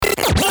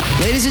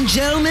Ladies and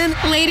gentlemen.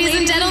 Ladies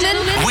and gentlemen.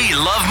 We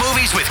love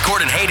movies with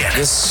Gordon Hayden.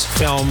 This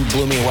film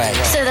blew me away.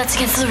 So that's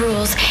against the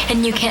rules,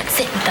 and you can't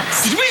sit with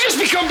us. Did we just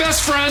become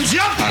best friends?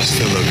 Yep.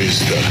 Hasta la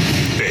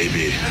vista,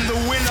 baby. And the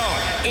winner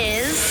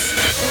is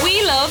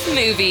We Love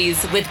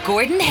Movies with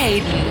Gordon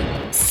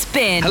Hayden.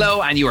 Spin.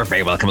 Hello, and you are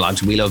very welcome along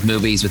to We Love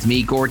Movies with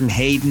me, Gordon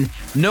Hayden.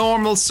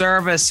 Normal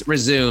service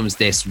resumes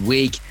this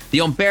week. The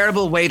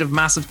Unbearable Weight of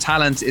Massive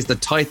Talent is the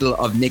title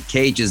of Nick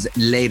Cage's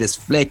latest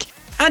flick.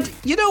 And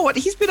you know what?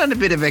 He's been on a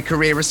bit of a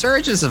career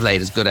resurgence of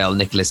late as good old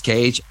Nicolas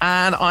Cage.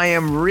 And I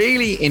am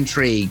really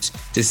intrigued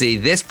to see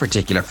this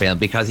particular film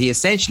because he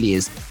essentially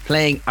is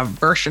playing a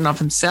version of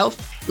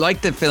himself. Like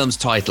the film's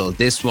title,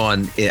 this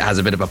one it has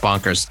a bit of a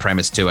bonkers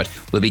premise to it.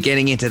 We'll be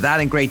getting into that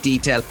in great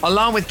detail,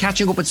 along with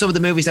catching up with some of the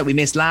movies that we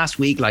missed last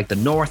week, like The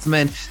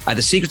Northman,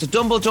 The Secrets of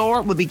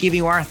Dumbledore. We'll be giving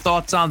you our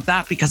thoughts on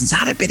that because it's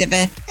had a bit of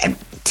a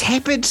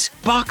tepid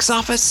box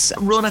office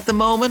run at the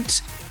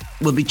moment.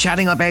 We'll be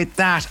chatting about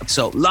that.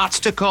 So lots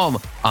to come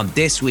on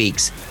this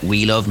week's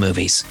We Love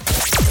Movies.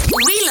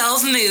 We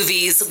Love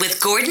Movies with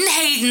Gordon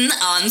Hayden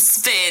on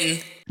Spin.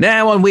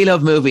 Now on We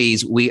Love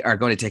Movies, we are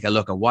going to take a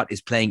look at what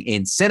is playing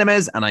in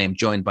cinemas, and I am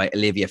joined by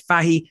Olivia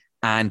Fahy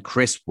and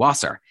Chris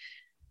Wasser.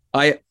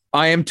 I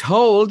am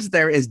told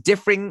there's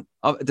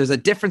a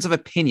difference of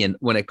opinion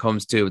when it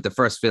comes to the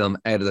first film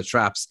out of the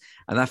traps,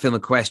 and that film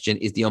in question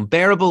is The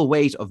Unbearable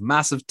Weight of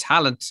Massive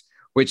Talent,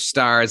 which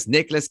stars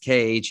Nicolas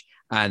Cage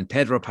and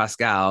Pedro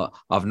Pascal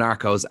of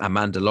Narcos and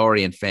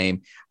Mandalorian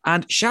fame.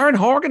 And Sharon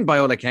Horgan, by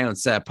all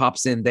accounts,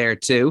 pops in there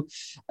too.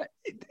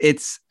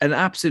 It's an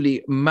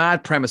absolutely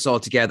mad premise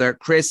altogether.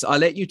 Chris, I'll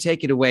let you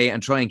take it away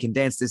and try and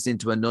condense this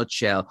into a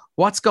nutshell.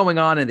 What's going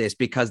on in this?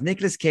 Because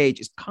Nicolas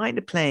Cage is kind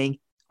of playing,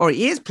 or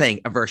he is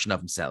playing, a version of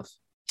himself.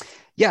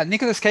 Yeah,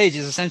 Nicolas Cage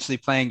is essentially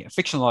playing a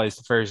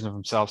fictionalized version of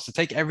himself. So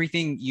take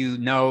everything you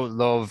know,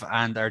 love,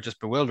 and are just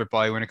bewildered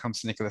by when it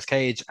comes to Nicolas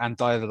Cage and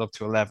dial it up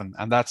to 11.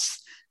 And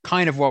that's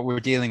kind of what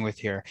we're dealing with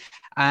here.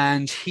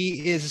 And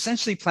he is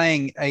essentially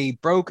playing a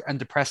broke and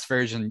depressed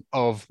version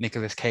of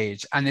Nicolas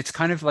Cage. And it's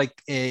kind of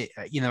like,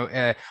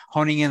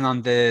 honing in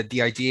on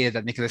the idea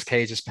that Nicolas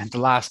Cage has spent the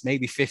last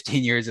maybe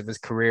 15 years of his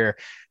career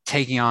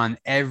taking on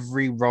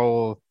every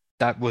role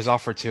that was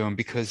offered to him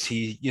because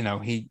he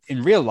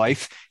in real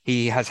life,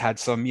 he has had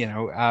some,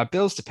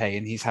 bills to pay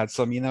and he's had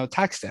some,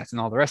 tax debt and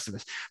all the rest of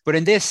it. But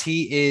in this,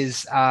 he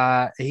is,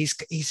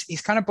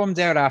 he's kind of bummed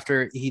out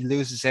after he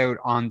loses out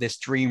on this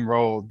dream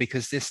role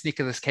because this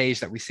Nicolas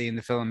Cage that we see in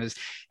the film is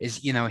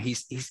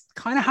he's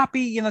kind of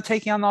happy,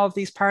 taking on all of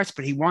these parts,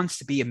 but he wants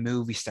to be a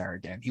movie star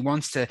again. He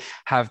wants to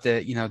have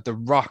the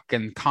Rock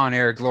and Con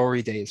Air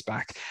glory days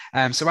back.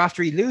 So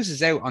after he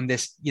loses out on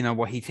this,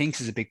 what he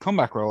thinks is a big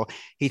comeback role,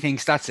 he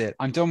thinks that's it.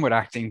 I'm done with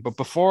acting. But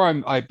before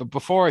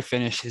I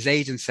finish, his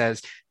agent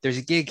says, there's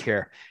a gig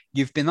here.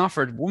 You've been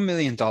offered $1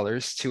 million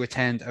to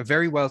attend a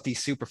very wealthy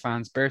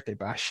superfan's birthday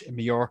bash in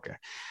Mallorca.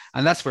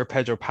 And that's where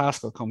Pedro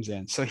Pascal comes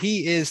in. So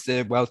he is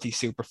the wealthy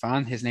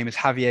superfan. His name is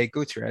Javier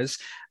Gutierrez.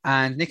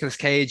 And Nicolas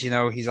Cage,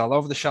 he's all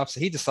over the shop. So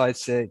he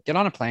decides to get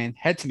on a plane,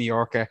 head to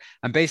Mallorca,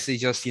 and basically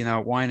just,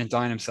 wine and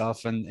dine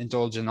himself and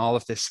indulge in all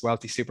of this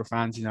wealthy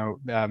superfan's,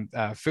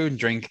 food and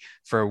drink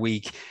for a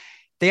week.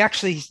 They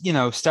actually,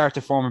 start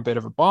to form a bit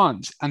of a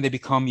bond and they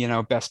become,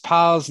 best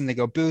pals and they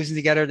go boozing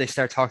together. They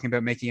start talking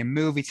about making a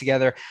movie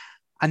together.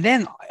 And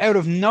then out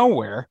of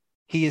nowhere,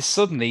 he is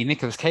suddenly,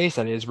 Nicolas Cage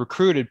that is,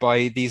 recruited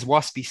by these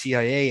waspy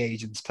CIA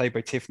agents played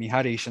by Tiffany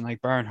Haddish and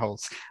Ike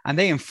Barinholtz. And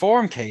they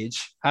inform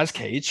Cage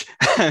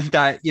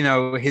that,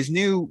 his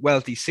new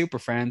wealthy super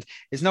friend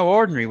is no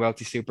ordinary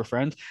wealthy super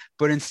friend,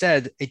 but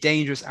instead a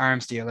dangerous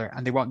arms dealer.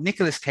 And they want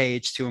Nicolas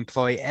Cage to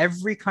employ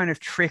every kind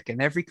of trick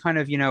and every kind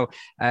of,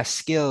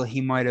 skill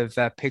he might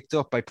have picked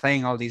up by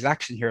playing all these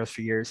action heroes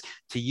for years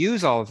to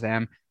use all of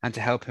them and to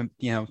help him,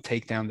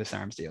 take down this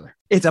arms dealer.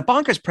 It's a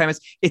bonkers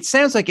premise. It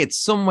sounds like it's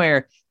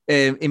somewhere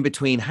in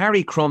between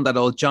Harry Crumb, that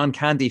old John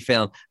Candy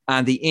film,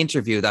 and The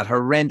Interview, that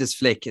horrendous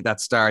flick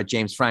that starred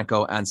James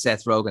Franco and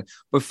Seth Rogen.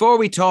 Before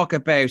we talk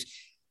about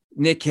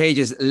Nick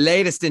Cage's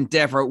latest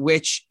endeavor,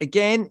 which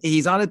again,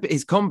 he's on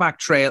his comeback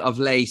trail of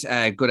late,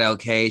 good old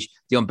Cage,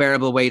 The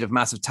Unbearable Weight of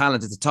Massive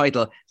Talent is the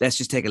title. Let's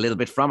just take a little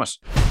bit from it.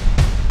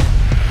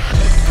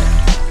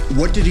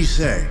 What did he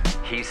say?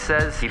 He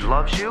says he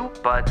loves you,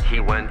 but he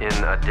went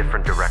in a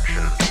different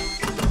direction.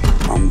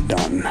 I'm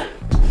done.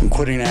 I'm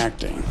quitting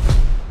acting.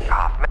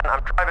 Ah, man,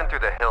 I'm driving through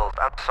the hills.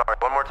 I'm sorry.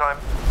 One more time.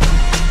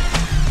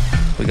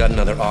 We got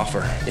another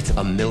offer. It's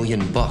 $1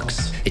 million.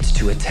 It's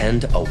to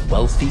attend a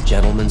wealthy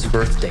gentleman's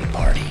birthday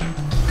party.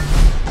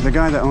 The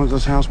guy that owns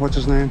this house, what's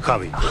his name?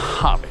 Javi.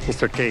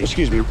 Mr. Cage.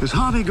 Excuse me, is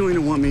Javi going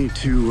to want me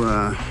to,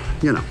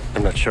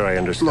 I'm not sure I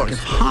understand. Look, if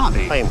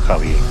Javi... I am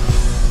Javi.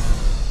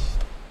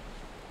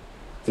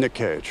 Nick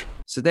Cage.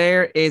 So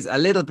there is a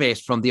little bit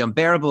from The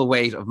Unbearable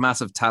Weight of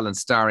Massive Talent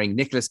starring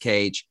Nicolas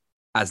Cage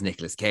as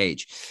Nicolas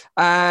Cage.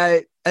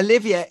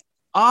 Olivia,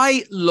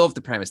 I love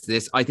the premise to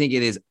this. I think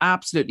it is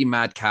absolutely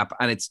madcap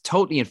and it's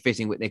totally in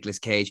fitting with Nicolas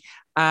Cage.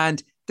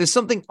 And there's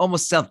something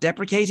almost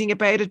self-deprecating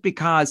about it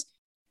because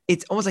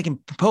it's almost like him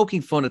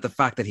poking fun at the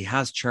fact that he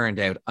has churned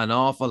out an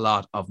awful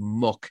lot of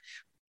muck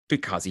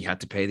because he had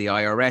to pay the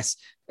IRS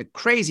a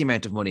crazy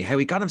amount of money. How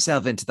he got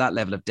himself into that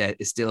level of debt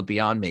is still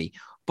beyond me.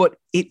 But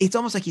it's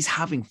almost like he's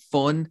having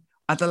fun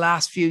at the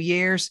last few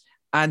years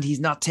and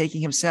he's not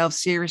taking himself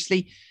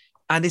seriously.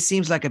 And it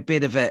seems like a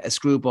bit of a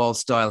screwball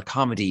style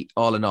comedy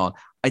all in all.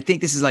 I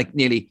think this is like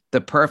nearly the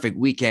perfect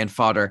weekend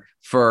fodder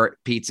for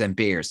pizza and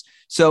beers.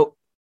 So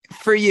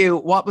for you,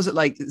 what was it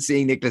like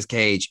seeing Nicolas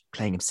Cage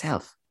playing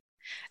himself?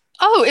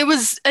 Oh, it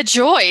was a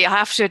joy, I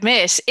have to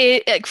admit.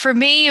 For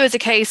me, it was a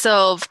case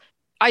of,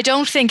 I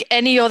don't think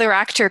any other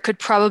actor could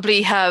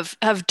probably have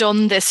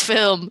done this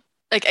film,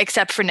 like,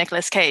 except for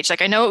Nicolas Cage.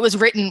 Like, I know it was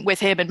written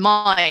with him in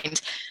mind,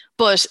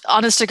 but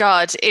honest to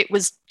God, it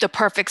was the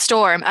perfect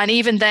storm. And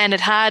even then,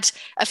 it had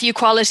a few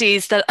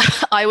qualities that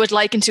I would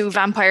liken to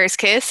Vampire's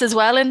Kiss as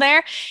well in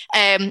there,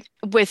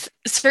 with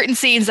certain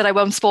scenes that I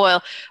won't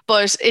spoil.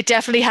 But it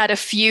definitely had a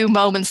few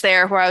moments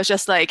there where I was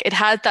just like, it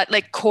had that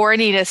like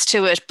corniness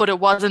to it, but it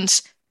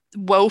wasn't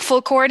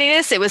woeful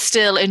corniness. It was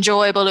still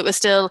enjoyable. It was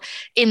still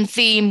in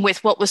theme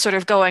with what was sort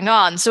of going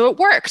on. So it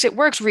worked. It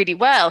worked really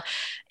well.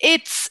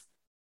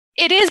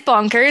 It is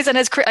bonkers, and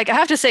as like, I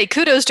have to say,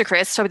 kudos to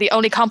Chris. So the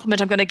only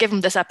compliment I'm going to give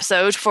him this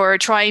episode for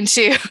trying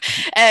to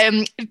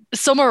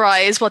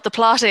summarize what the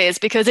plot is,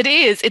 because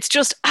it's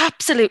just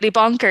absolutely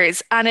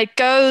bonkers, and it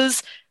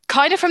goes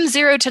kind of from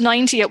 0 to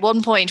 90 at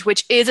one point,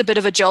 which is a bit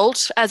of a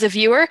jolt as a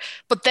viewer,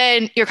 but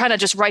then you're kind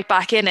of just right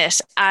back in it,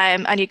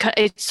 and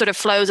it sort of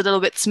flows a little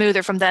bit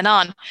smoother from then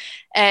on.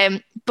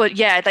 But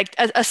yeah, like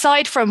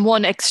aside from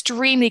one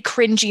extremely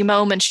cringy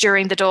moment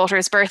during the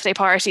daughter's birthday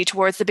party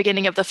towards the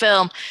beginning of the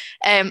film,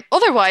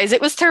 otherwise it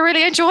was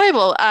thoroughly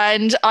enjoyable,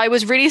 and I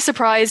was really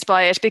surprised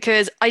by it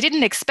because I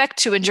didn't expect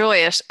to enjoy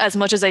it as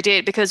much as I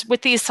did, because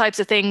with these types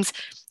of things,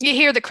 you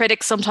hear the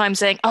critics sometimes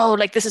saying, oh,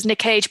 like, this is Nick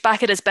Cage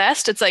back at his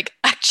best. It's like,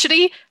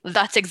 actually,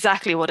 that's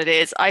exactly what it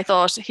is. I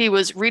thought he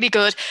was really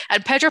good.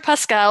 And Pedro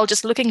Pascal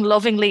just looking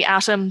lovingly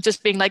at him,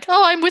 just being like,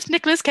 oh, I'm with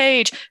Nicolas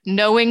Cage,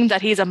 knowing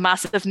that he's a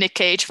massive Nick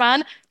Cage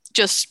fan.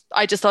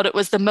 I just thought it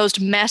was the most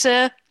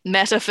meta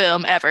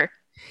film ever.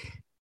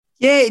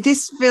 Yeah,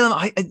 this film,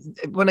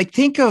 when I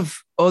think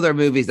of other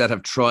movies that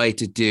have tried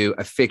to do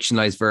a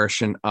fictionalized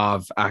version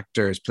of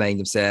actors playing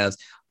themselves,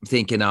 I'm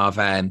thinking of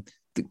A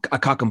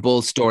Cock and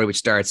Bull Story, which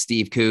starred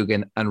Steve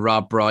Coogan and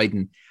Rob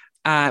Brydon.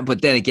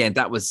 But then again,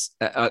 that was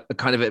a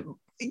kind of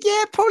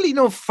probably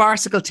no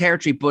farcical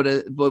territory,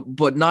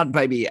 but not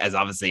maybe as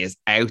obviously as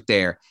out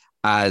there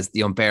as The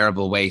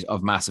Unbearable Weight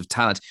of Massive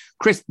Talent.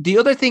 Chris, the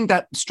other thing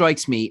that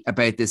strikes me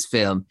about this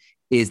film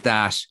is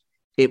that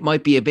it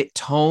might be a bit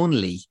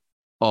tonally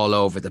all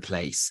over the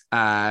place.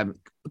 Can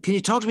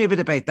you talk to me a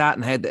bit about that,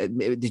 and how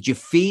did you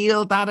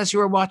feel that as you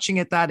were watching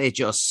it, that it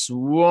just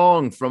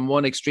swung from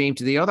one extreme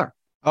to the other?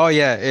 Oh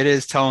yeah, it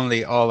is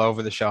tonally all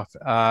over the shop.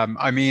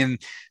 I mean,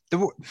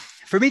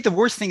 for me, the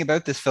worst thing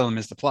about this film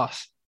is the plot,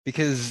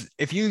 because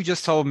if you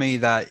just told me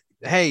that,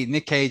 hey,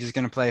 Nick Cage is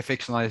going to play a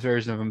fictionalized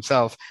version of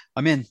himself,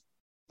 I'm in.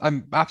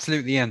 I'm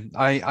absolutely in.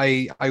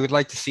 I would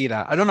like to see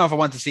that. I don't know if I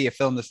want to see a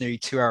film that's nearly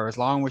 2 hours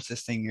long, which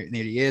this thing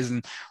nearly is,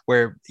 and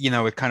where,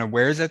 it kind of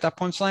wears out that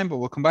punchline, but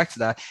we'll come back to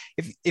that.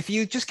 If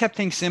you just kept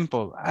things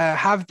simple,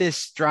 have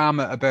this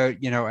drama about,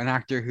 an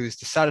actor who's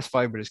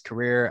dissatisfied with his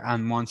career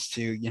and wants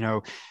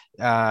to,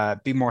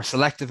 be more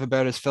selective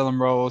about his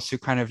film roles, who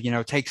kind of,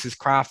 takes his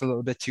craft a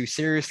little bit too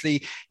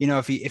seriously.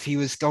 If he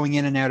was going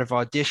in and out of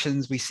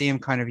auditions, we see him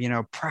kind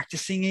of,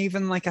 practicing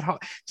even like at home,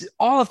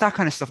 all of that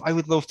kind of stuff I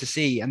would love to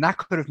see. And that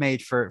could have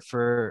made for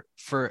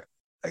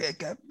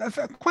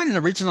quite an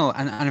original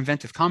and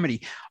inventive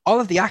comedy. All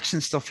of the action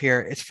stuff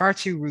here, it's far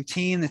too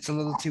routine. It's a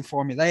little too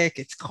formulaic.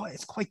 It's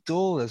quite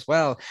dull as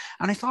well.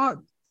 And I thought,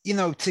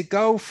 to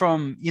go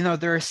from,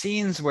 there are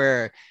scenes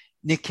where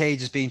Nick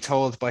Cage is being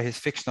told by his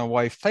fictional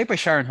wife, played by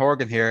Sharon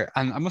Horgan here,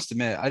 and I must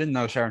admit, I didn't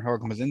know Sharon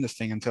Horgan was in this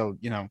thing until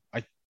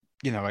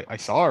I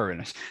saw her in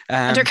it.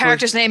 And her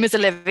character's name is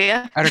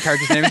Olivia. And her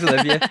character's name is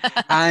Olivia.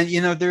 And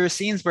there are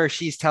scenes where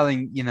she's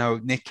telling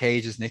Nick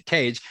Cage is Nick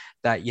Cage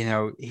that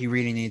he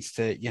really needs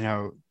to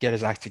get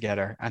his act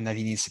together, and that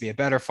he needs to be a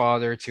better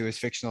father to his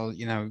fictional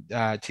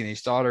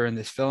teenage daughter in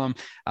this film.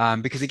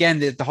 Because again,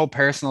 the whole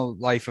personal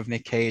life of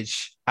Nick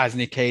Cage as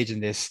Nick Cage in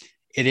this,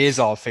 it is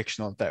all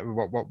fictional, that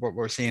what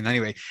we're seeing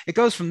anyway. It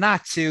goes from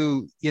that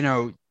to,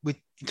 with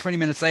 20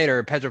 minutes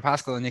later, Pedro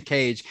Pascal and Nick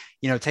Cage,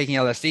 taking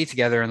LSD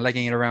together and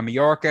legging it around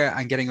Mallorca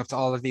and getting up to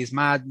all of these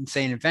mad,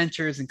 insane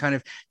adventures and kind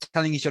of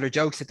telling each other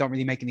jokes that don't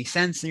really make any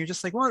sense. And you're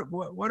just like,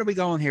 what are we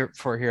going here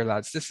for here,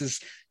 lads? This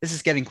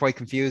is getting quite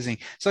confusing.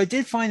 So I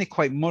did find it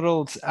quite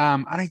muddled.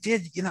 And I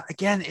did,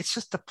 again, it's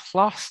just the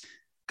plot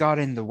got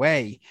in the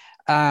way.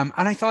 And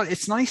I thought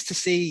it's nice to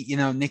see,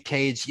 Nick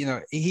Cage,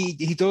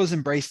 he does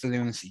embrace the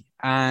lunacy,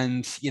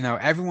 and,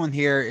 everyone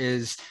here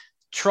is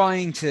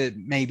trying to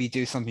maybe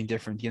do something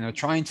different,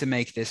 trying to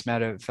make this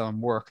meta film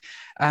work.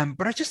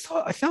 But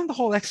I found the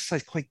whole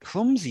exercise quite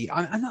clumsy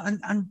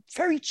and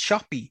very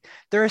choppy.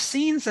 There are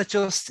scenes that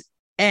just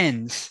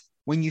end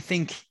when you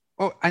think,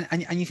 oh,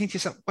 and you think to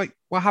yourself, wait,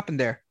 what happened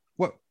there?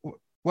 What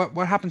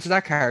what happened to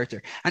that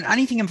character? And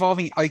anything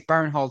involving Ike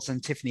Barinholtz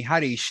and Tiffany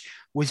Haddish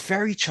was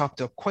very chopped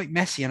up, quite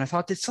messy. And I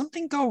thought, did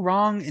something go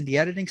wrong in the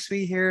editing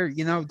suite here?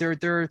 You know,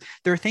 there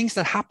are things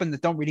that happen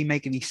that don't really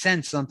make any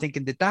sense. So I'm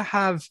thinking, did that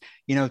have,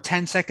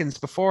 10 seconds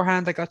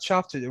beforehand that got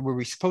chopped? Were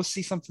we supposed to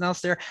see something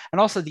else there? And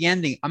also the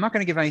ending, I'm not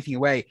going to give anything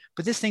away,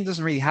 but this thing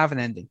doesn't really have an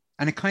ending.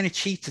 And it kind of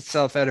cheats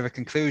itself out of a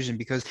conclusion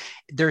because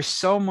there's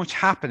so much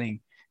happening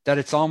that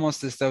it's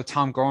almost as though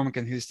Tom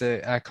Gormican, who's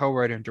the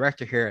co-writer and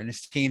director here, and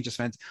his team just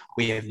went,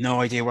 we have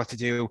no idea what to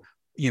do.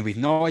 We've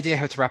no idea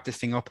how to wrap this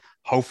thing up.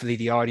 Hopefully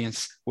the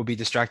audience will be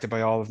distracted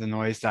by all of the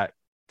noise that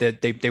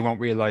they won't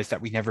realize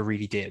that we never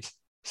really did.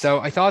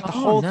 So I thought the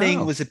whole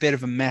thing was a bit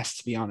of a mess,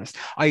 to be honest.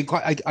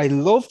 I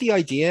love the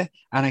idea,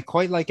 and I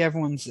quite like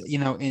everyone's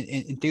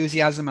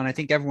enthusiasm, and I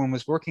think everyone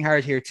was working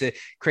hard here to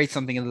create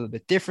something a little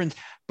bit different.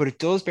 But it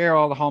does bear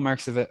all the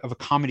hallmarks of a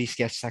comedy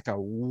sketch that got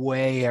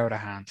way out of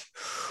hand.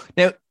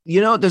 Now,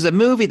 there's a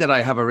movie that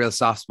I have a real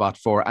soft spot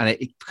for, and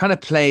it kind of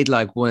played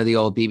like one of the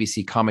old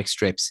BBC comic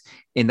strips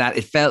in that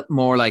it felt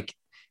more like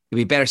it'd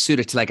be better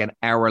suited to like an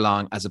hour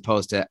long as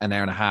opposed to an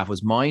hour and a half.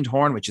 Was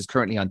Mindhorn, which is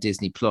currently on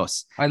Disney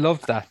Plus. I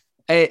loved that.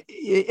 And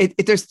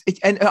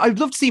I'd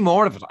love to see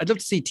more of it. I'd love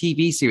to see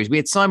TV series. We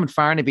had Simon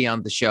Farnaby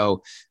on the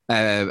show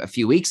a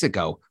few weeks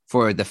ago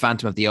for the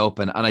Phantom of the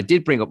Open, and I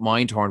did bring up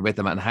Mindhorn with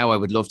him and how I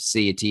would love to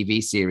see a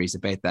TV series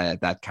about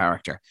that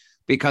character,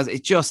 because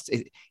it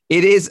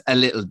is a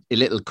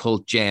little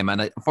cult gem,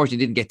 and I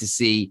unfortunately didn't get to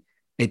see.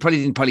 It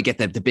probably didn't get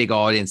the big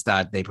audience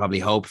that they probably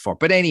hoped for.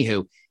 But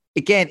anywho,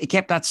 again, it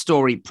kept that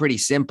story pretty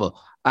simple.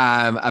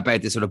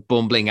 About this sort of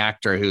bumbling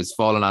actor who's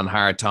fallen on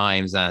hard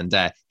times, and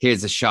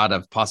here's a shot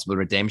of possible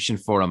redemption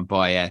for him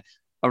by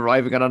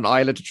arriving on an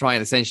island to try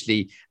and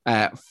essentially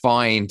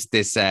find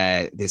this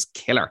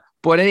killer.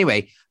 But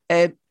anyway,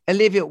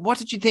 Olivia, what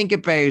did you think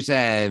about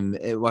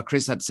what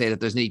Chris had to say,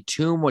 that there's need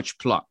too much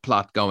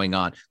plot going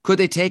on? Could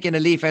they taken a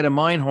leaf out of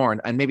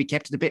Mindhorn and maybe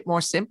kept it a bit more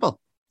simple?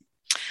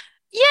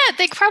 Yeah,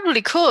 they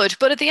probably could.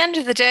 But at the end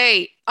of the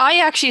day, I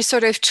actually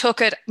sort of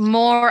took it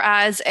more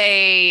as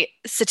a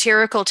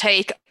satirical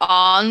take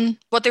on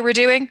what they were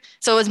doing.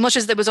 So as much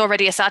as there was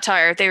already a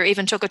satire, they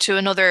even took it to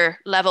another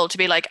level to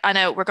be like, I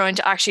know we're going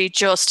to actually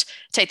just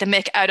take the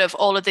mick out of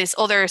all of this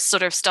other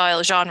sort of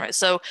style genres.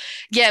 So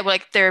yeah,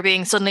 like there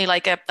being suddenly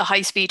like a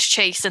high-speed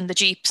chase in the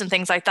Jeeps and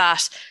things like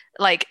that.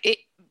 Like it,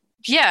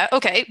 yeah,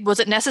 okay. Was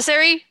it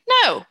necessary?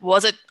 No.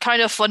 Was it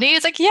kind of funny?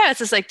 It's like, yeah, it's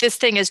just like this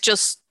thing is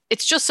just,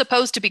 it's just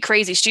supposed to be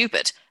crazy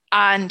stupid.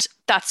 And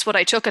that's what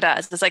I took it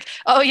as. It's like,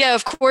 oh yeah,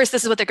 of course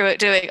this is what they're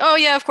doing. Oh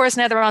yeah, of course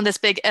now they're on this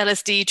big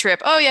LSD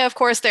trip. Oh yeah, of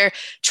course they're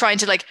trying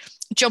to like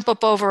jump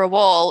up over a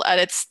wall.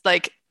 And it's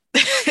like,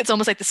 it's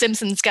almost like the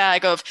Simpsons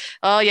gag of,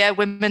 oh yeah,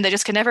 women, they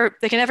can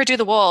never do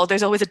the wall.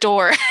 There's always a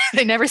door.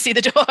 They never see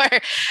the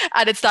door.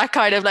 And it's that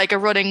kind of like a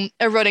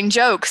running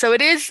joke. So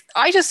it is,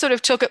 I just sort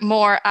of took it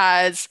more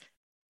as,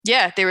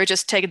 yeah, they were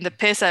just taking the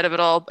piss out of it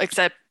all,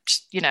 except,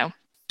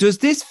 Does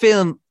this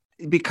film,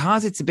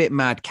 because it's a bit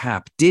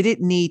madcap, did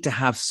it need to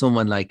have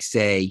someone like,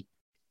 say,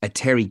 a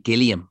Terry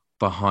Gilliam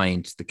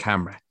behind the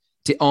camera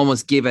to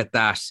almost give it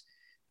that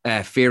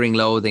Fear and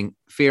Loathing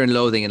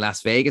in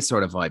Las Vegas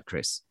sort of vibe,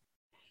 Chris?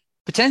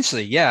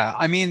 Potentially, yeah.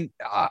 I mean,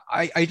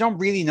 I don't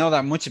really know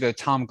that much about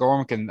Tom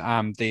Gormican,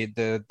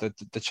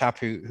 the chap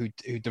who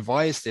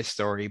devised this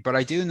story, but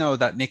I do know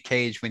that Nick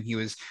Cage, when he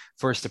was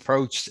first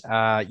approached,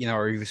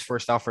 or he was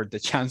first offered the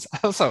chance.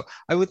 Also,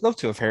 I would love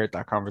to have heard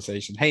that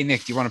conversation. Hey,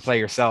 Nick, do you want to play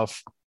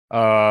yourself? So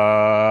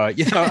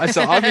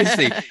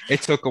obviously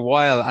it took a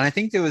while, and I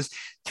think there was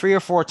 3 or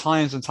 4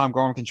 times when Tom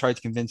Gormican tried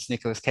to convince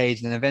Nicolas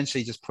Cage, and then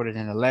eventually just put it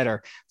in a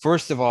letter.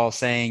 First of all,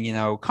 saying,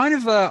 kind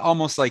of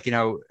almost like,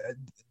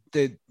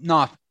 the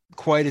not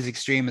quite as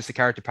extreme as the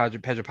character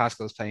Pedro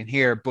Pascal is playing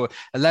here, but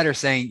a letter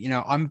saying,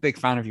 I'm a big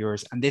fan of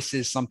yours, and this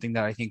is something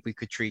that I think we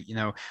could treat,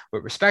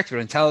 with respect,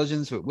 with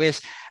intelligence, with wit.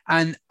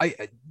 And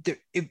I'd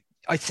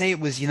say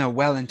it was,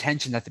 well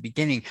intentioned at the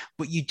beginning,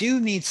 but you do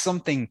need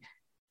something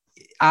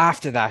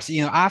after that.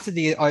 After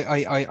the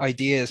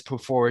idea is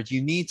put forward,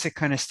 you need to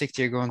kind of stick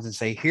to your guns and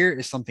say, here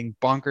is something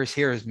bonkers,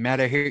 here is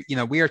meta, here,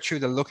 we are through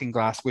the looking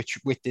glass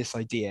with this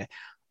idea.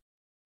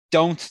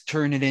 Don't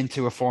turn it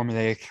into a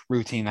formulaic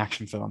routine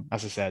action film.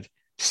 As I said,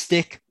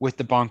 stick with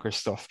the bonkers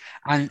stuff.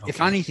 And if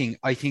anything,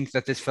 I think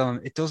that this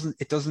film, it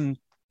doesn't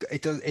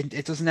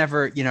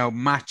ever,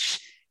 match,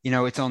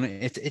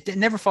 it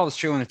never follows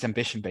through on its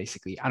ambition,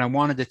 basically. And I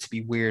wanted it to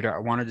be weirder. I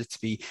wanted it to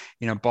be,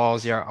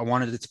 ballsier. I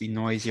wanted it to be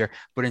noisier,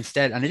 but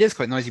instead, and it is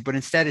quite noisy, but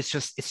instead it's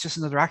just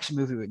another action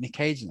movie with Nick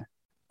Cage in it.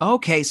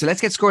 Okay, so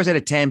let's get scores out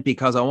of 10,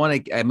 because I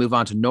want to move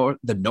on to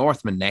The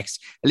Northman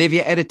next.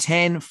 Olivia, out of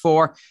 10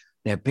 for...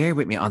 Now, bear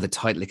with me on the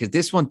title, because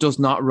this one does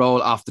not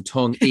roll off the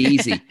tongue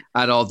easy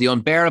at all. The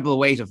Unbearable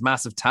Weight of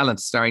Massive Talent,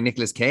 starring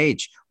Nicolas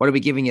Cage. What are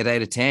we giving it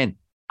out of 10?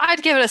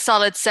 I'd give it a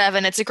solid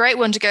 7. It's a great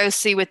one to go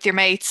see with your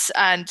mates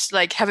and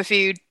like have a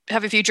few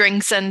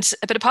drinks and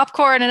a bit of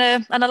popcorn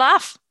and a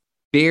laugh.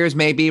 Beers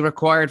may be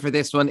required for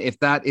this one if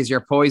that is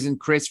your poison.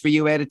 Chris, for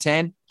you, out of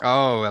 10?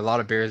 Oh, a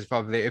lot of beers.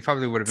 Probably it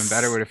probably would have been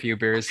better with a few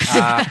beers.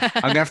 I'm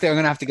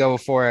gonna have to go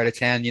 4 out of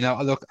 10. You know,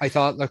 look, I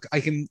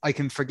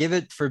can forgive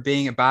it for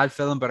being a bad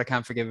film, but I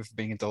can't forgive it for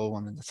being a dull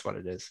one, and that's what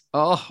it is.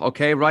 Oh,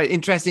 okay, right.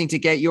 Interesting to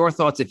get your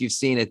thoughts if you've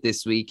seen it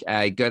this week.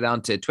 Go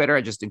down to Twitter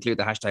and just include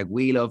the hashtag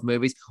We Love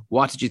Movies.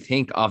 What did you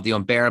think of The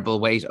Unbearable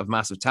Weight of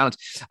Massive Talent?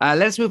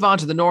 Let's move on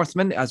to The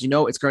Northman. As you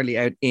know, it's currently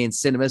out in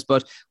cinemas,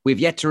 but we've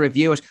yet to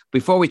review it.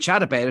 Before we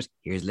chat about it,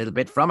 here's a little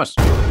bit from it.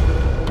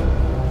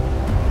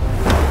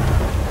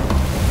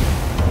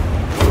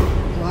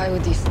 Why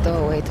would he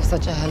stow away to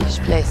such a hellish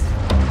place?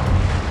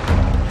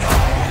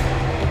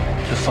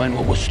 To find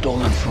what was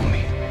stolen from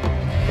me.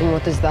 And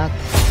what is that?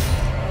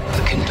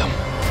 The kingdom.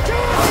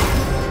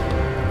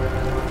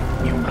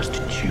 You must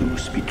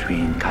choose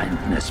between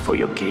kindness for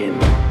your kin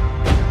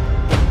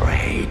or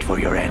hate for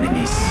your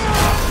enemies.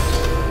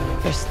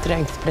 Your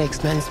strength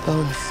breaks men's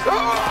bones.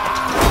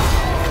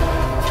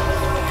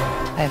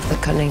 I have the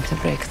cunning to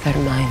break their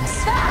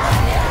minds.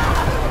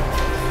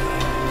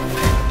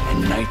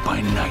 And night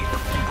by night,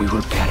 we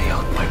will carry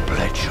out my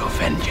pledge of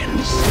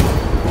vengeance.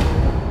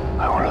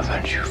 I will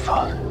avenge you,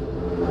 Father. I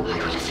will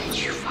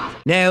avenge you, Father.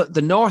 Now,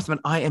 The Northman,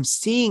 I am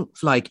seeing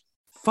like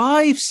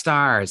 5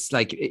 stars.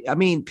 Like, I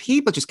mean,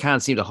 people just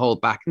can't seem to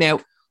hold back. Now,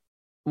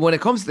 when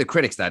it comes to the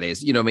critics, that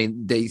is, you know, I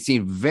mean, they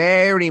seem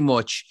very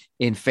much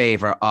in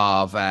favor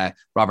of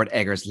Robert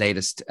Eggers'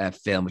 latest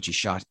film, which he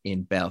shot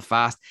in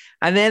Belfast.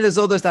 And then there's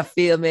others that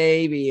feel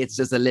maybe it's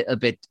just a little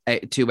bit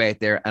too out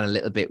there and a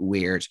little bit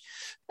weird.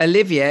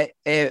 Olivia,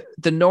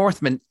 The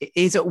Northman,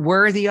 is it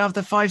worthy of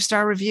the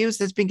 5-star reviews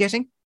that it's been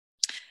getting?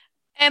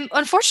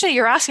 Unfortunately,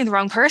 you're asking the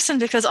wrong person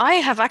because I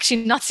have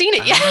actually not seen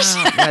it yet.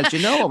 Well, do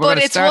you know what? But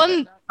it's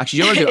one. Actually,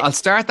 you know what I'll do? I'll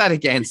start that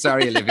again.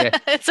 Sorry, Olivia.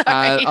 Sorry.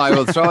 I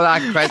will throw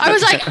that credit. I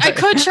was like, I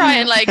could try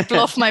and like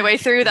bluff my way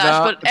through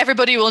that, but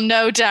everybody will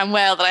know damn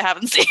well that I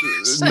haven't seen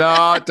it.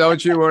 No,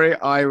 don't you worry.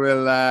 I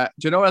will.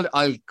 Do you know what?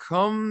 I'll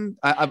come.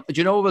 Do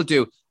you know what we'll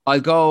do?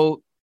 I'll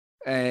go.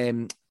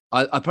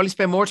 I'll probably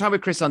spend more time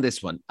with Chris on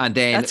this one, and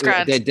then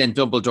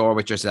Dumbledore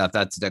with yourself.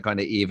 That's to kind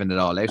of even it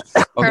all out.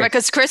 Okay. Perfect,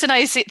 because Chris and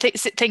I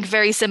think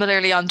very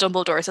similarly on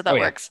Dumbledore, so that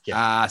works.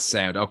 Yeah.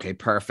 Sound okay.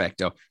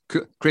 Perfecto.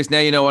 Chris, now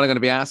you know what I'm going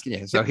to be asking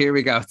you. So here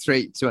we go.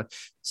 3, 2, 1.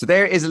 So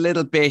there is a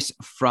little bit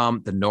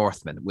from The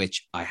Northman,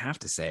 which I have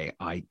to say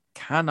I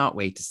cannot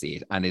wait to see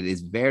it, and it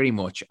is very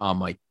much on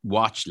my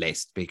watch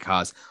list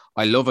because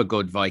I love a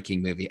good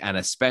Viking movie, and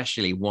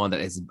especially one that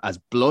is as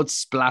blood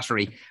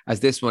splattery as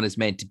this one is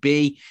meant to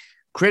be.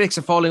 Critics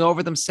are falling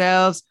over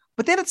themselves.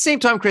 But then at the same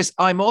time, Chris,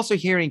 I'm also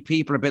hearing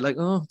people a bit like,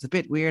 oh, it's a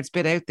bit weird. It's a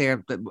bit out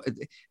there.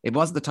 It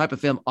wasn't the type of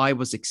film I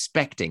was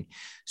expecting.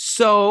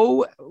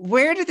 So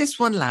where did this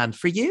one land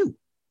for you?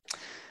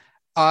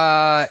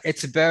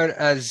 It's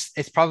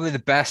probably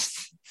the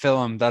best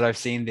film that I've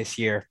seen this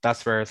year.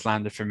 That's where it's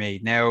landed for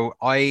me. Now,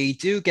 I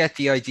do get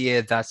the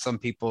idea that some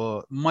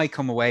people might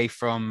come away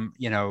from,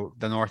 you know,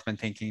 The Northman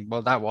thinking,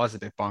 well, that was a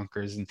bit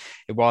bonkers and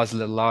it was a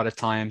little odd at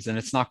times and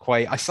it's not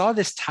quite. I saw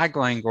this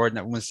tagline, Gordon,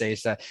 at one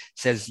stage that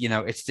says, you know,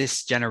 it's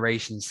this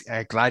generation's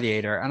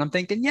Gladiator. And I'm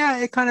thinking, yeah,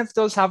 it kind of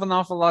does have an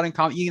awful lot in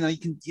common. You know,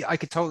 I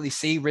could totally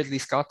see Ridley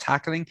Scott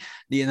tackling,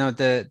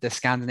 the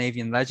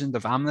Scandinavian legend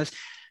of Hamlet.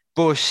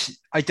 But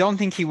I don't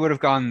think he would have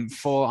gone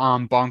full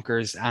on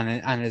bonkers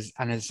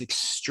and as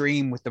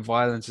extreme with the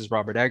violence as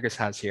Robert Eggers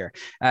has here.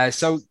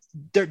 So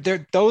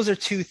those are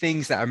two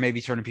things that are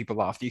maybe turning people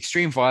off: the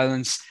extreme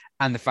violence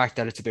and the fact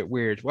that it's a bit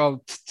weird.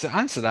 Well, to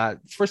answer that,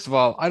 first of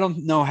all, I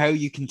don't know how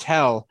you can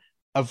tell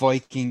a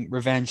Viking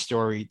revenge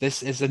story.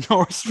 This is a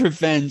Norse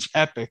revenge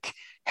epic.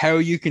 How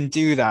you can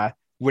do that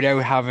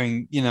without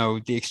having, you know,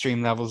 the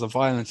extreme levels of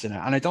violence in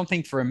it. And I don't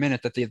think for a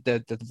minute that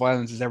the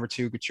violence is ever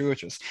too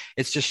gratuitous.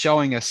 It's just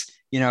showing us,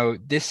 you know,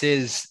 this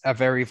is a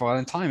very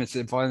violent time. It's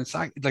a violent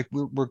act. Like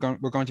we're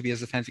going to be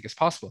as authentic as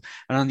possible.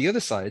 And on the other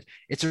side,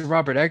 it's a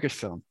Robert Eggers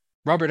film.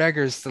 Robert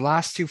Eggers, the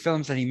last 2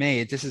 films that he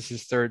made, this is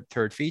his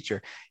third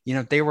feature, you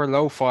know, they were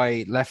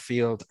lo-fi left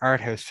field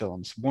art house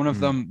films. One of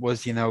them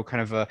was, you know,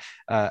 kind of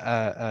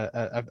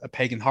a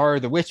pagan horror,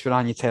 The Witch with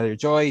Anya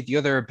Taylor-Joy. The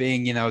other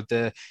being, you know,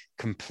 the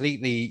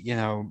completely, you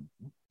know,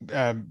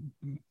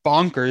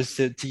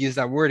 bonkers, to use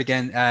that word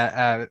again,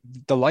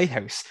 The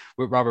Lighthouse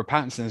with Robert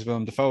Pattinson as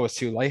Willem Dafoe as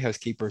 2 lighthouse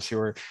keepers who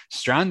are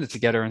stranded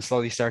together and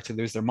slowly start to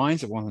lose their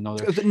minds at one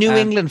another. It was a New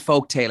England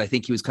folktale. I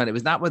think he was kind of,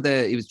 was that what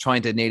he was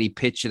trying to nearly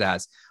pitch it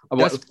as?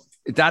 Yeah.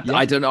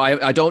 I don't know.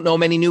 I don't know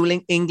many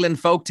New England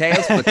folk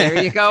tales, but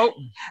there you go.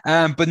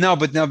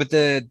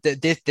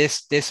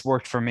 This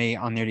worked for me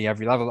on nearly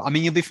every level. I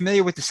mean, you'll be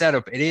familiar with the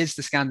setup. It is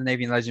the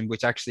Scandinavian legend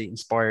which actually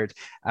inspired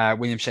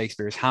William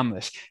Shakespeare's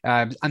Hamlet.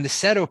 And the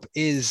setup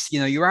is, you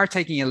know, you are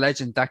taking a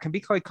legend that can be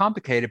quite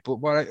complicated, but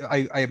what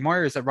I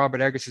admire is that Robert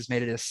Eggers has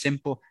made it as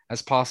simple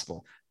as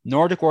possible.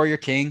 Nordic Warrior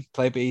King,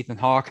 played by Ethan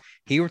Hawke.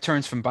 He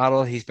returns from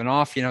battle. He's been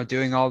off,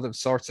 doing all the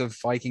sorts of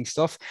Viking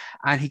stuff.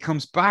 And he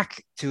comes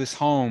back to his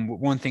home with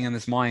one thing in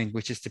his mind,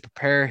 which is to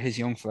prepare his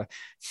jungfrau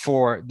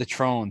for the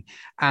throne.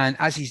 And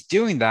as he's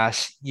doing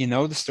that,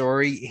 the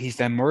story, he's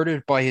then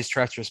murdered by his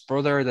treacherous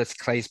brother, that's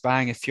Claes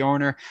Bang and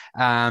Fjordur.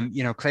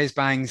 Claes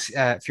Bang's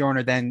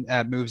Fjordur then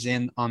moves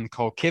in on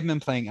Nicole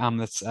Kidman, playing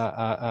Amlet's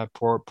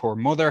poor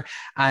mother.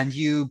 And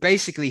you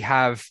basically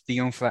have the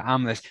jungfrau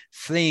Amlet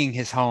fleeing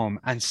his home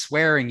and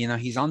swearing,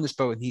 he's on this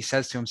boat and he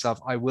says to himself,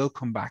 I will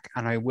come back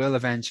and I will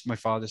avenge my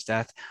father's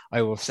death.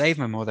 I will save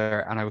my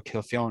mother and I will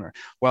kill Fjordur.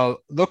 Well,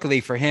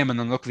 luckily for him and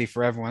unluckily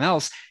for everyone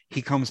else,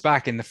 he comes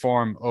back in the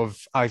form of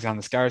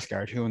Alexander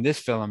Skarsgård, who in this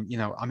film,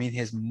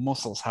 his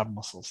muscles have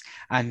muscles.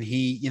 And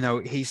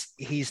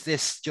he's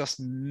this just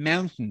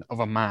mountain of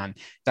a man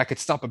that could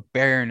stop a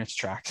bear in its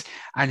tracks.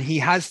 And he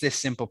has this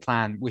simple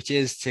plan, which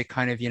is to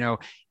kind of,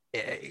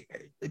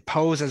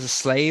 pose as a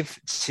slave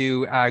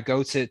to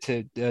go to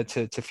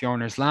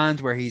Fjornur's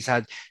land, where he's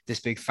had this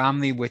big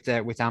family with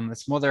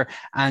Amlet's mother,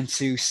 and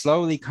to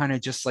slowly kind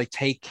of just like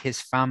take his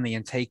family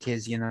and take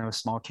his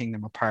small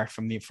kingdom apart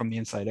from the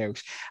inside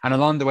out. And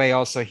along the way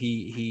also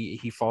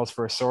he falls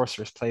for a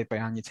sorceress played by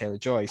Anya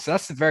Taylor-Joy. So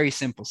that's a very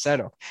simple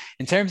setup.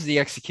 In terms of the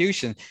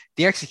execution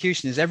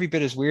is every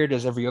bit as weird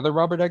as every other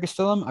Robert Eggers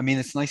film. I mean,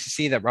 it's nice to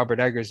see that Robert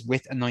Eggers,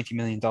 with a $90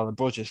 million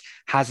budget,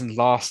 hasn't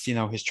lost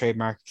his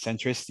trademark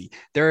eccentricity.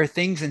 There are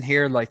things in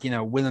here like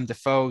Willem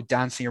Dafoe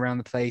dancing around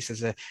the place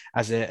as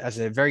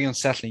a very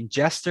unsettling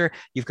jester.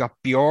 You've got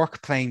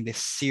Bjork playing this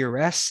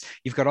seeress.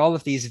 You've got all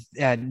of these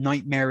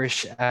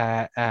nightmarish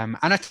and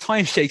at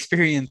times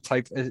Shakespearean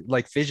type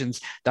like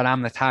visions that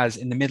Hamlet has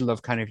in the middle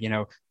of kind of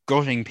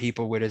gutting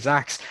people with his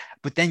axe.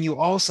 But then you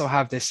also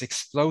have this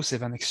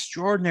explosive and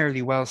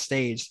extraordinarily well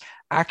staged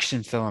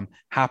action film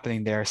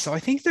happening there. So I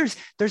think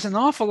there's an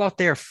awful lot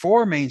there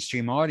for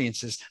mainstream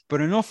audiences,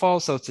 but enough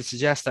also to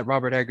suggest that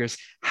Robert Eggers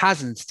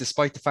hasn't,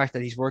 despite the fact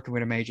that he's working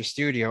with a major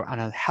studio and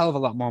a hell of a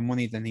lot more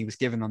money than he was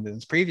given on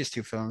his previous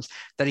two films,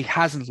 that he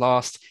hasn't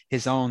lost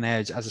his own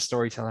edge as a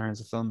storyteller and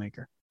as a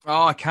filmmaker.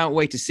 Oh, I can't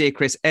wait to see it,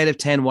 Chris. Out of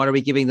 10, what are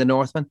we giving The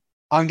Northman?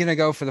 I'm going to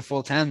go for the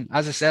full 10.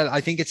 As I said,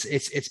 I think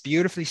it's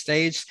beautifully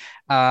staged.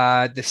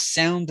 The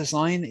sound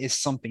design is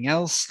something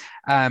else.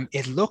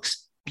 It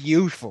looks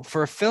beautiful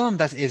for a film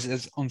that is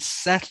as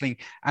unsettling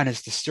and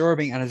as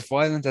disturbing and as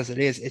violent as it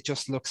is. It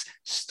just looks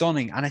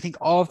stunning. And I think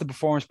all of the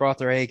performers brought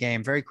their A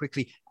game. Very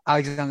quickly,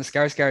 Alexander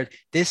Skarsgård,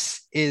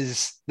 this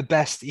is the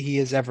best he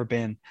has ever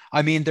been.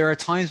 I mean, there are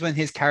times when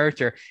his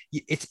character,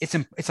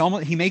 it's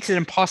almost, he makes it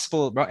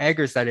impossible,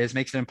 Eggers that is,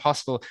 makes it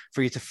impossible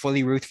for you to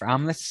fully root for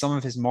Hamlet. Some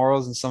of his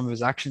morals and some of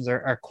his actions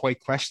are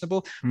quite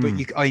questionable, but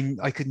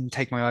I couldn't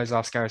take my eyes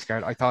off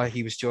Skarsgård. I thought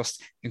he was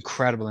just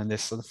incredible in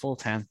this. So the full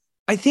 10.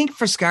 I think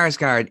for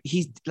Skarsgård,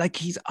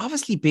 he's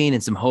obviously been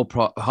in some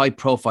high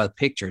profile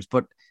pictures,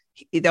 but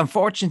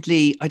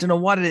unfortunately, I don't know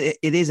what it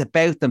is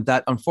about them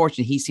that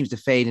unfortunately he seems to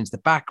fade into the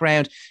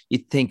background.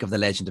 You'd think of The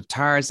Legend of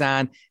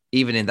Tarzan,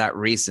 even in that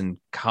recent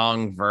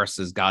Kong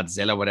versus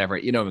Godzilla, whatever,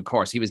 of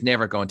course, he was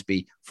never going to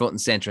be front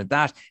and center of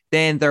that.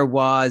 Then there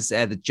was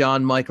the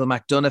John Michael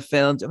McDonough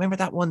film. Do you remember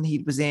that one he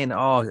was in?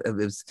 Oh, it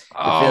was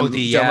John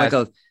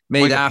Michael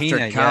made after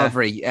Pina,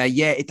 Calvary.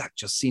 That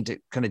just seemed to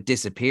kind of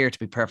disappear, to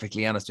be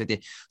perfectly honest with you.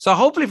 So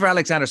hopefully for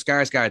Alexander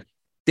Skarsgård,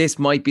 this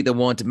might be the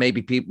one to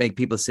maybe make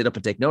people sit up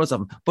and take notice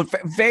of him. But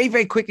very,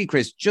 very quickly,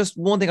 Chris, just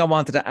one thing I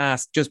wanted to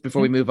ask just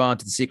before we move on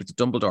to The Secrets of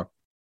Dumbledore.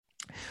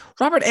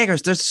 Robert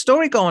Eggers, there's a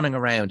story going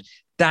around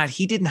that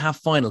he didn't have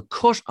final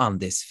cut on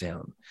this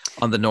film,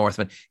 on The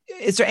Northman.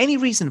 Is there any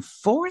reason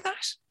for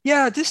that?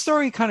 Yeah, this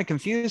story kind of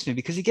confused me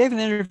because he gave an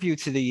interview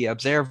to the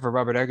Observer,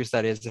 Robert Eggers,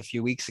 that is, a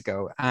few weeks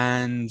ago,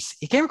 and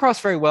he came across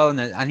very well in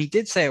it. And he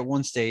did say at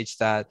one stage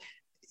that,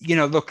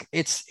 look,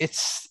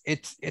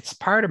 it's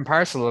part and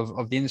parcel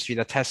of the industry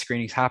that test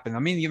screenings happen. I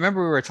mean, you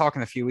remember we were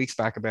talking a few weeks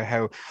back about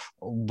how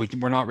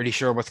we're not really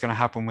sure what's going to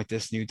happen with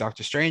this new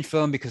Doctor Strange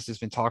film because there's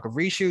been talk of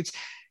reshoots.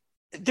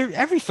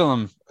 Every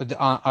film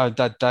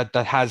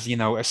that has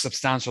a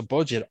substantial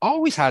budget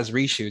always has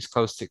reshoots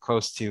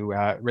close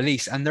to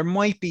release, and there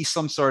might be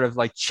some sort of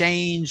like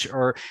change,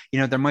 or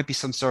there might be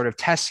some sort of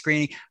test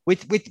screening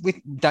with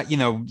that,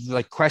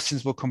 like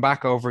questions will come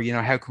back over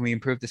how can we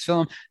improve this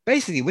film.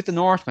 Basically with The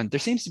Northman, there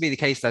seems to be the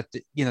case that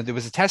there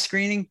was a test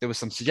screening, there was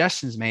some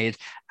suggestions made,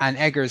 and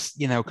Eggers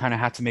kind of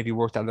had to maybe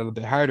work that a little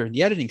bit harder in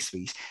the editing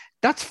suite.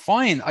 That's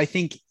fine. I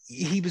think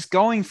he was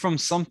going from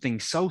something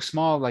so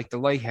small like The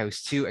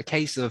Lighthouse to a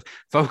case of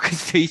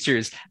Focus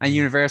Features and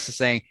Universal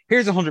saying,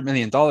 here's $100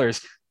 million.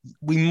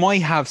 We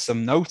might have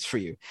some notes for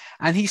you.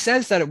 And he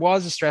says that it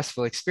was a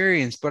stressful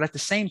experience, but at the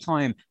same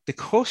time, the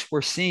cut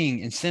we're seeing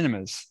in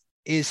cinemas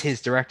is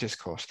his director's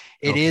cut.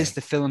 It is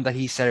the film that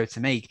he set out to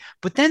make.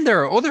 But then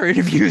there are other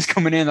interviews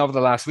coming in over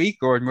the last week,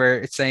 Gordon, where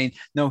it's saying,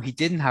 no, he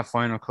didn't have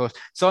final cut.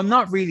 So I'm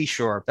not really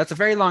sure. That's a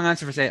very long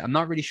answer for saying I'm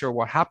not really sure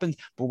what happened.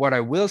 But what I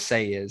will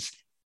say is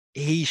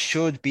he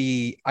should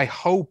be, I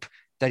hope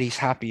that he's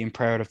happy and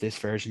proud of this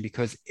version,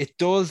 because it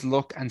does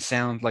look and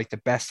sound like the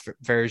best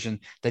version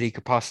that he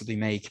could possibly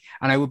make.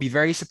 And I would be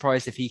very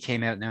surprised if he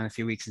came out now in a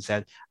few weeks and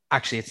said,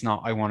 actually, it's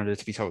not. I wanted it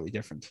to be totally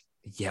different.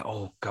 Yeah.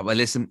 Oh, God. Well,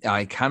 listen,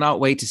 I cannot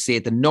wait to see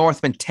it. The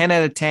Northman, 10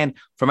 out of 10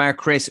 from our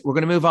Chris. We're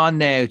going to move on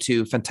now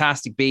to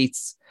Fantastic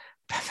Beasts,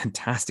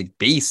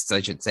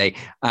 I should say,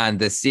 and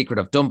The Secret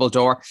of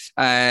Dumbledore.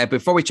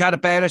 Before we chat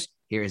about it,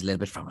 here is a little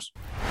bit from it.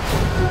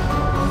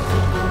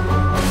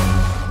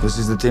 This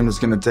is the team that's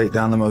going to take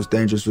down the most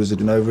dangerous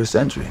wizard in over a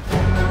century.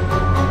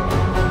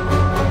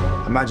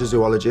 A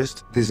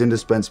magizoologist, his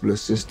indispensable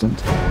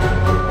assistant.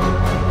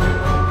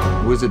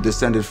 Wizard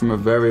descended from a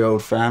very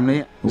old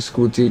family, a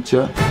school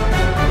teacher,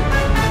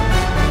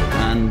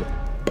 and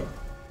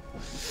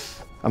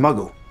a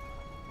muggle.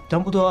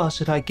 Dumbledore asked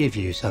that I give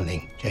you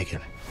something,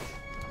 Jacob.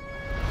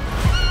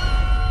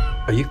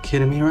 Are you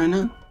kidding me right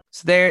now?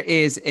 So there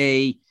is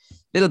a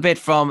little bit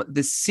from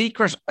The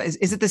Secret.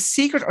 Is it The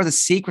Secret or The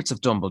Secrets of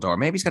Dumbledore?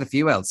 Maybe he's got a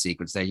few old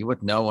secrets there. You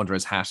wouldn't know under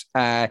his hat.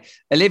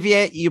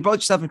 Olivia, you both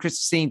yourself and Chris have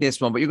seen this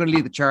one, but you're going to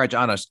lead the charge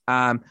on it.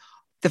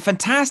 The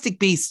Fantastic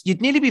Beasts,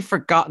 you'd nearly be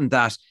forgotten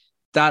that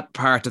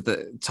part of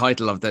the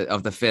title of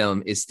the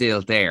film is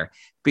still there,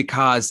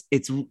 because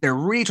they're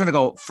really trying to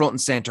go front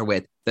and center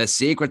with The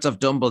Secrets of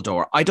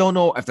Dumbledore. I don't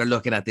know if they're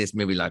looking at this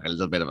movie like a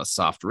little bit of a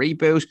soft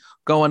reboot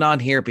going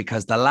on here,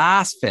 because the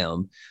last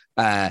film,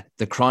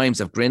 The Crimes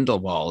of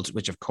Grindelwald,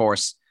 which of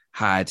course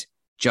had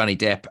Johnny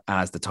Depp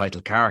as the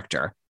title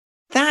character,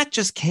 that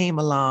just came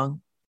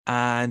along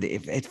and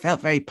it felt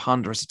very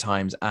ponderous at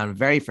times and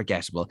very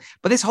forgettable.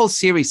 But this whole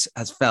series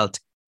has felt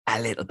a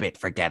little bit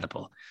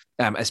forgettable,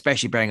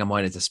 especially bearing in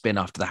mind it's a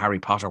spin-off to the Harry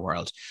Potter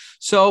world.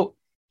 So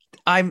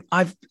I've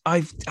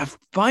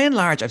by and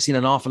large, I've seen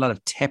an awful lot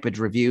of tepid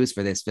reviews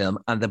for this film,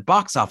 and the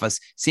box office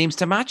seems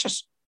to match it.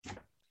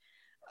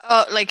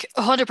 Like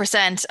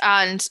 100%.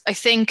 And I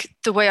think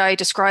the way I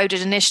described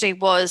it initially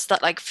was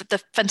that like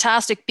the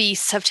Fantastic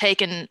Beasts have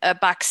taken a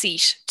back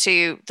seat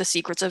to The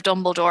Secrets of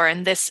Dumbledore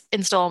in this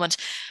installment.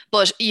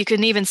 But you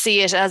can even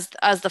see it as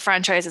the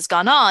franchise has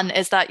gone on,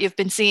 is that you've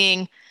been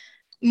seeing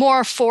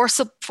more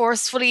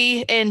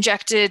forcefully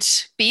injected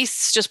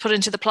beasts just put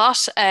into the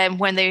plot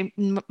when they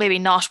maybe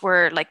not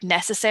were like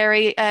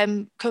necessary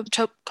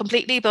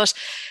completely. But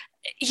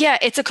yeah,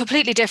 it's a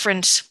completely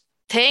different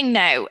thing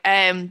now.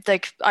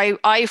 Like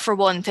I for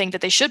one think that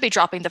they should be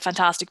dropping the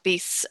Fantastic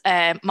Beasts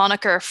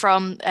moniker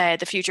from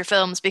the future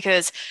films,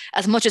 because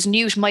as much as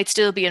Newt might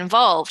still be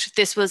involved,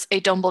 this was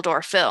a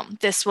Dumbledore film.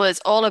 This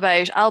was all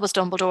about Albus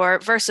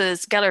Dumbledore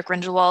versus Gellert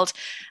Grindelwald,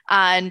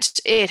 and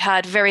it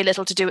had very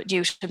little to do with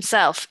Newt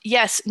himself.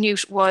 Yes,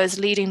 Newt was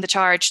leading the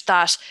charge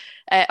that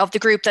of the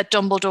group that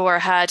Dumbledore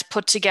had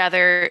put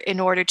together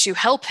in order to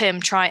help him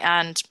try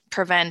and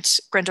prevent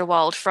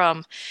Grindelwald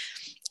from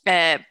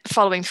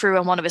following through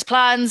on one of his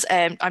plans.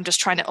 I'm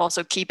just trying to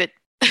also keep it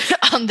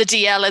on the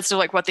DL as to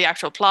like what the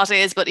actual plot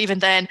is, but even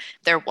then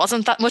there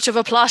wasn't that much of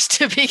a plot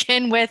to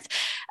begin with.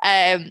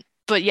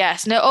 But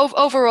yes, no,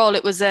 overall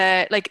it was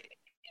like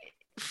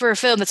for a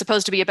film that's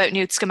supposed to be about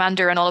Newt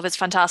Scamander and all of his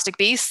fantastic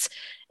beasts,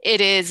 it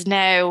is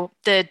now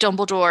the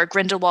Dumbledore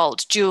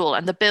Grindelwald duel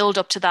and the build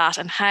up to that,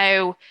 and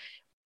how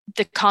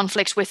the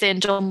conflict within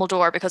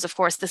Dumbledore, because of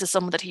course this is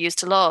someone that he used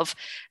to love,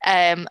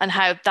 and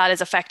how that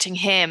is affecting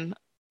him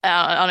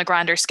on a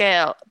grander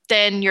scale.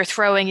 Then you're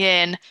throwing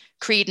in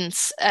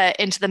Credence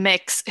into the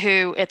mix,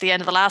 who at the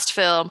end of the last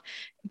film,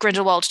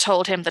 Grindelwald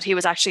told him that he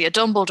was actually a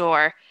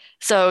Dumbledore.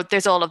 So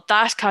there's all of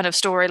that kind of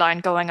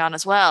storyline going on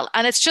as well.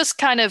 And it's just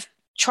kind of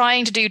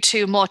trying to do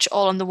too much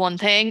all in the one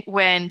thing,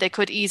 when they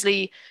could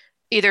easily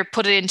either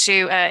put it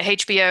into a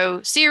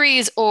HBO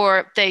series,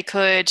 or they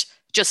could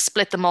just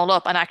split them all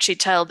up and actually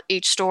tell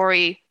each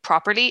story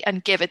properly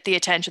and give it the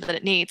attention that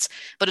it needs.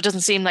 But it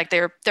doesn't seem like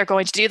they're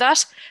going to do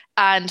that.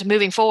 And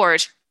moving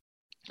forward,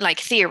 like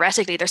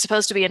theoretically, there's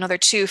supposed to be another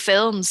 2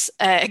 films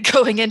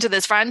going into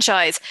this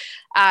franchise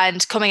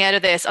and coming out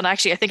of this. And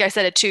actually, I think I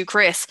said it to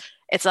Chris.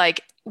 It's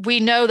like,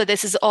 we know that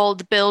this is all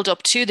the build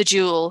up to the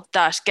duel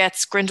that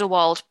gets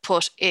Grindelwald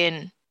put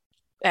in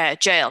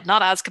jail,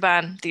 not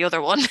Azkaban, the other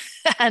one.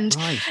 And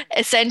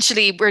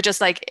essentially we're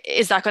just like,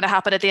 is that going to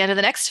happen at the end of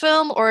the next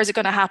film, or is it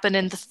going to happen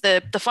in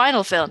the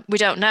final film? We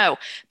don't know.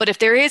 But if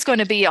there is going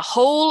to be a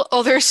whole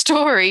other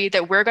story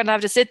that we're going to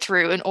have to sit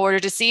through in order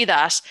to see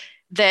that,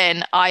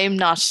 then I'm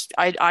not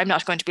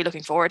going to be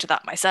looking forward to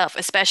that myself,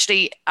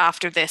 especially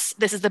after this.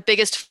 This is the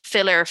biggest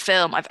filler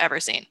film I've ever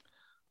seen.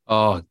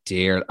 Oh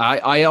dear.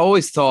 I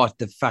always thought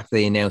the fact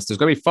they announced there's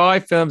going to be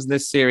 5 films in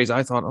this series,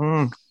 I thought,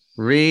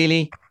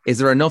 really? Is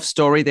there enough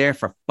story there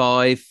for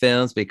 5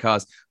 films?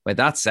 Because when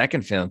that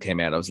second film came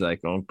out, I was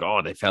like, oh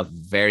God, it felt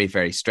very,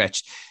 very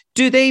stretched.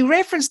 Do they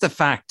reference the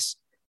fact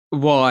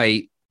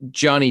why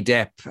Johnny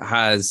Depp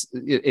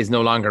is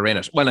no longer in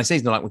it? Well, I say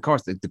he's no longer, of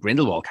course, the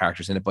Grindelwald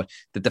character's in it, but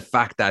the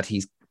fact that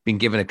he's been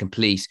given a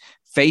complete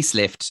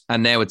facelift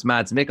and now it's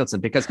Mads Mikkelsen.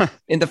 Because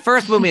in the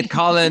first movie, it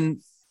Colin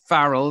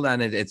Farrell,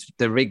 and it's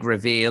the big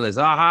reveal is,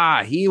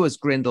 he was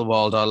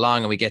Grindelwald all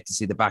along, and we get to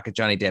see the back of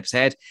Johnny Depp's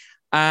head.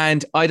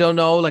 And I don't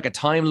know, like a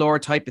Time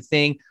Lord type of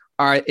thing.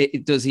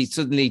 does he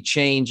suddenly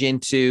change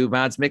into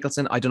Mads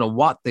Mikkelsen? I don't know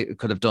what they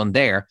could have done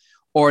there.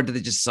 Or did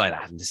they just decide,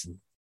 listen,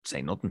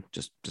 say nothing,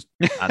 just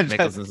Mads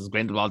Mikkelsen as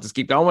Grindelwald, just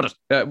keep going with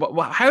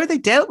it? How are they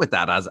dealt with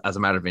that as a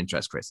matter of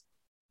interest, Chris?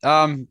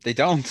 They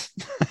don't.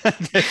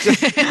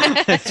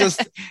 It's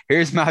just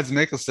here's Mads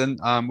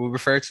Mikkelsen. We'll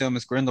refer to him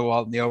as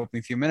Grindelwald in the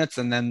opening few minutes,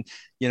 and then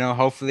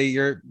hopefully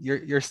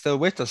you're still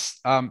with us.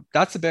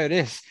 That's about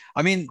it.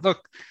 I mean,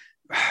 look,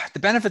 the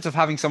benefits of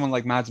having someone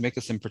like Mads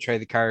Mikkelsen portray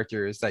the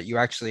character is that you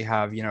actually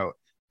have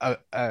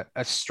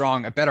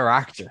a better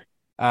actor,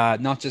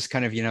 not just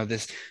kind of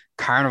this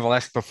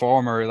carnival-esque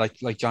performer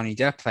like Johnny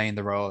Depp playing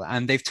the role.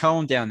 And they've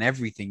toned down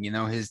everything,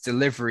 his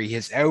delivery,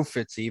 his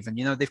outfits even,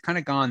 they've kind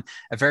of gone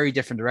a very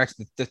different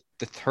direction, the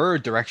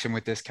third direction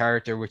with this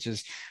character, which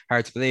is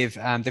hard to believe.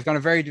 They've gone a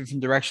very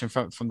different direction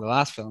from the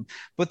last film,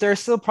 but there are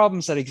still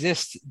problems that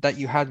exist that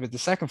you had with the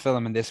second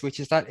film in this, which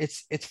is that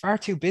it's far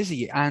too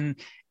busy. And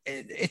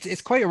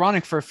it's quite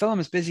ironic for a film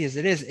as busy as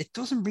it is. It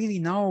doesn't really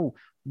know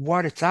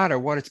what it's at or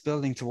what it's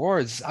building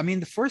towards. I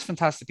mean, the first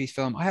Fantastic Beasts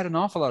film, I had an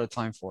awful lot of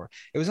time for.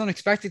 It was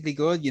unexpectedly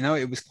good.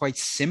 It was quite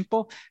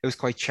simple. It was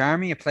quite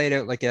charming. It played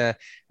out like a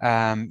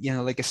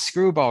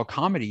screwball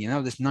comedy.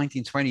 This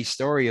 1920s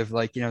story of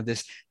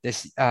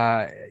this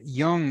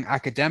young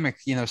academic,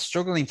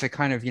 struggling to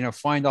kind of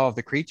find all of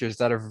the creatures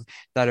that have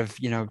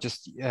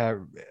just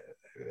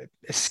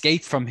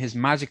escaped from his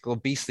magical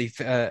beastly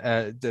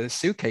the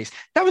suitcase.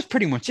 That was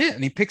pretty much it,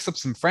 and he picks up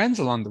some friends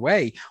along the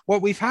way.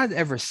 What we've had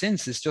ever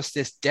since is just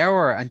this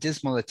dour and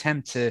dismal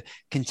attempt to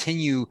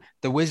continue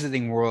the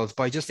Wizarding World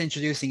by just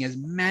introducing as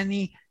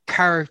many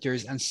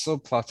characters and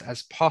subplots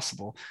as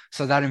possible,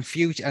 so that in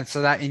future, and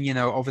so that in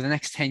over the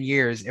next 10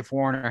 years, if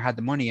Warner had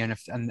the money and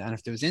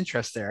if there was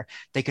interest there,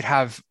 they could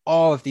have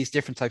all of these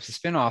different types of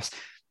spin-offs.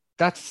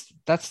 That's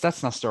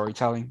not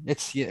storytelling.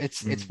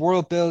 It's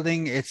world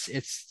building.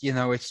 It's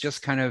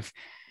just kind of,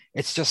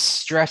 it's just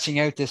stretching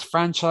out this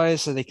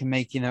franchise so they can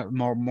make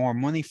more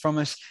money from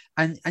it,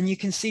 and you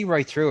can see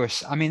right through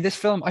it. I mean, this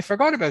film, I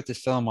forgot about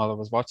this film while I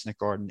was watching it,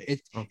 Gordon.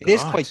 It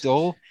is quite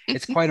dull.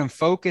 It's quite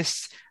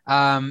unfocused.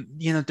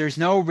 There's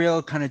no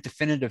real kind of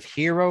definitive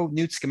hero.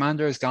 Newt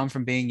Scamander has gone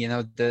from being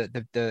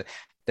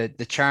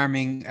the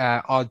charming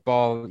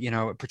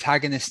oddball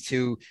protagonist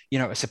to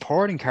a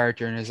supporting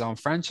character in his own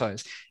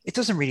franchise. It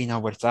doesn't really know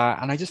what it's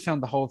at, and I just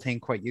found the whole thing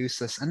quite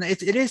useless. And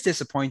it is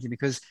disappointing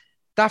because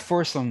that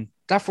first one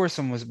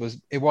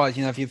was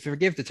if you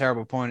forgive the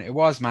terrible pun, it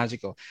was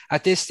magical.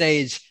 At this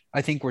stage,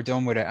 I think we're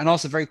done with it. And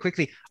also, very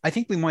quickly, I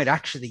think we might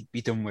actually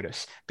be done with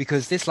it,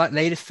 because this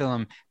latest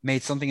film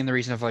made something in the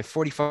region of like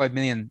 45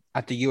 million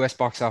at the US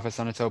box office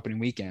on its opening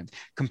weekend,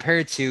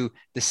 compared to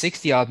the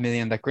 60 odd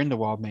million that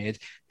Grindelwald made.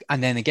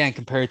 And then again,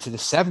 compared to the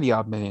 70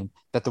 odd million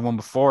that the one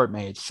before it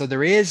made. So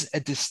there is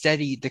a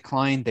steady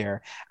decline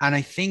there. And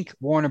I think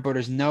Warner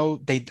Brothers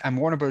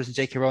Warner Brothers and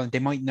J.K. Rowling, they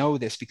might know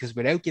this, because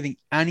without giving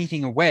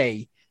anything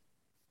away,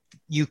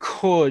 you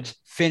could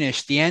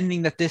finish the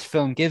ending that this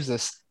film gives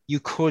us. You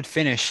could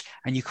finish,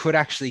 and you could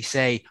actually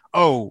say,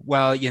 oh,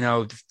 well,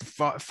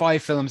 the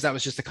 5 films, that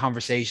was just a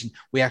conversation.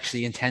 We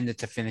actually intended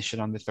to finish it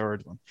on the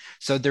third one.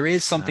 So there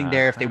is something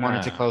there if they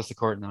wanted to close the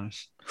curtain on it.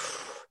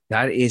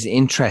 That is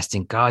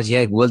interesting. God,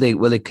 yeah. Will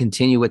they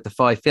continue with the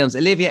 5 films?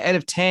 Olivia, out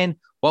of 10,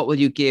 what will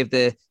you give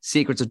The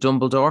Secrets of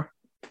Dumbledore?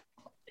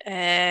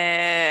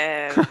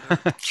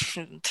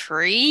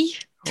 3.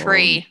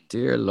 Oh,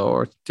 dear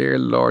Lord.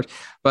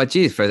 But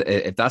geez,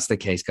 if that's the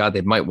case, God,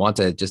 they might want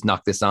to just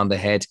knock this on the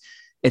head.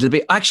 It'll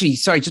be actually,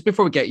 sorry, just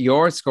before we get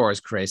your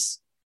scores, Chris,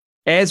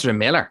 Ezra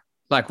Miller.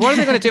 Like, what are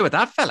they going to do with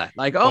that fella?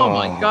 Like, oh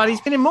my God,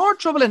 he's been in more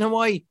trouble in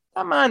Hawaii.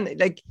 That man,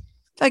 like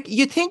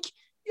you think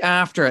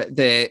after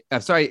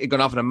I'm sorry,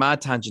 going off on a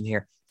mad tangent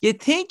here. You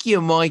think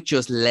you might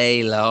just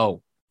lay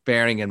low,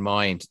 bearing in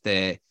mind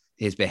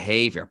his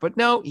behavior, but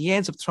no, he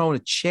ends up throwing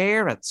a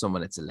chair at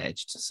someone, it's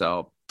alleged.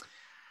 So,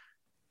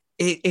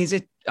 is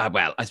it?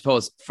 Well, I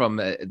suppose from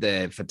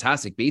the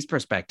Fantastic Beasts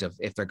perspective,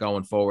 if they're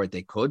going forward,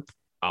 they could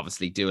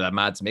obviously do a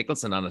Mads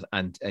Mikkelsen on it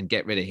and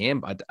get rid of him.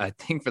 But I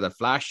think for the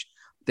Flash,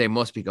 they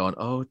must be going,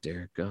 oh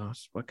dear God,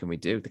 what can we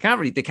do? They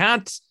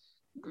can't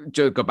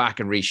go back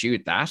and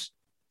reshoot that.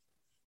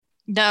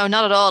 No,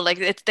 not at all. Like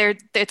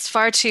it's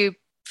far too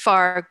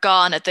far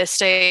gone at this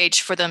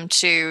stage for them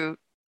to.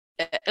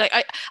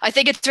 I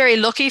think it's very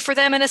lucky for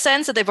them in a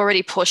sense that they've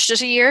already pushed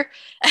it a year,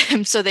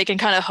 so they can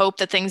kind of hope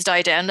that things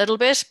die down a little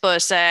bit.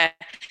 But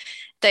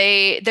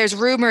there's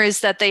rumors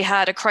that they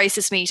had a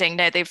crisis meeting.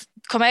 Now they've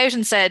come out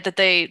and said that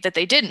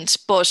they didn't,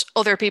 but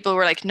other people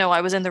were like, no,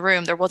 I was in the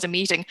room, there was a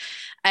meeting.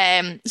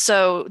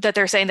 So that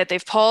they're saying that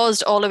they've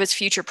paused all of his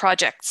future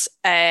projects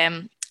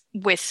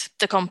with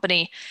the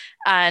company,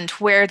 and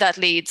where that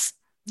leaves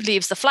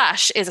the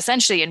Flash is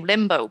essentially in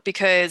limbo,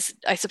 because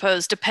I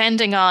suppose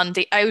depending on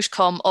the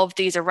outcome of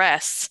these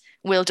arrests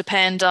will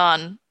depend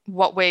on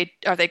what way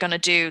are they going to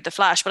do the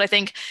Flash. But I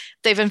think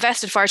they've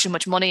invested far too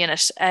much money in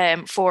it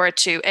for it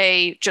to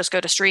A, just go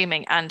to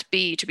streaming, and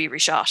B, to be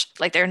reshot.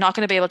 Like, they're not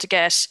going to be able to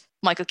get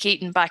Michael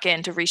Keaton back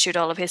in to reshoot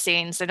all of his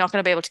scenes. They're not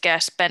going to be able to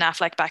get Ben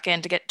Affleck back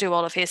in to do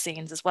all of his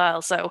scenes as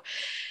well. So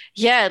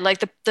yeah, like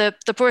the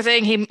poor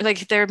thing, he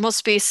like there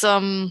must be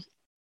some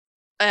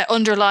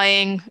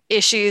underlying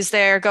issues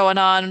there going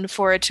on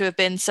for it to have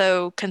been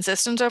so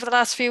consistent over the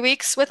last few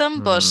weeks with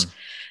him. But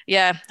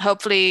yeah,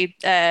 hopefully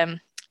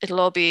it'll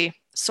all be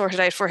sorted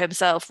out for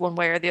himself one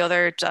way or the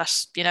other,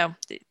 that, you know,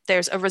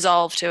 there's a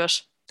resolve to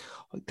it.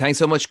 Thanks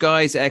so much,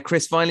 guys.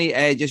 Chris,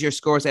 finally, just your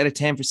scores out of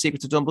 10 for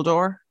Secrets of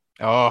Dumbledore.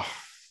 Oh,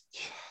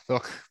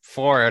 look,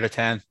 4 out of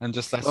 10. And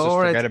let's just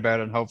forget about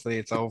it and hopefully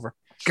it's over.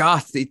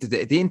 God,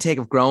 the intake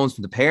of groans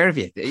from the pair of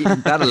you,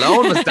 that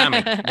alone was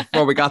damning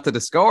before we got to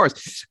the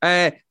scores.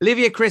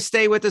 Olivia, Chris,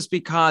 stay with us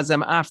because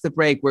after the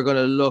break, we're going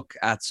to look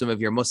at some of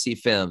your must-see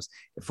films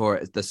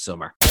for the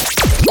summer.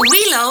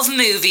 We Love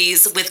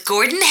Movies with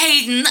Gordon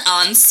Hayden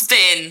on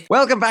Spin.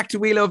 Welcome back to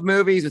We Love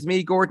Movies with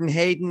me, Gordon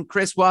Hayden.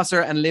 Chris Wasser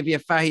and Olivia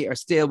Fahy are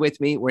still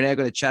with me. We're now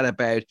going to chat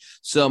about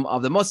some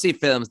of the must-see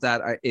films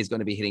that is going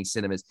to be hitting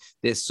cinemas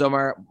this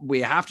summer.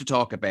 We have to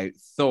talk about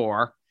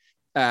Thor,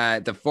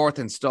 the 4th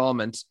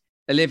installment.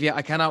 Olivia,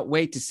 I cannot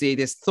wait to see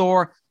this.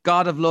 Thor,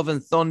 God of Love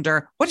and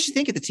Thunder. What did you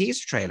think of the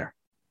teaser trailer?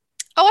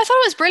 Oh, I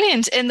thought it was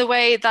brilliant in the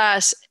way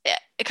that,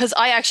 because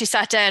I actually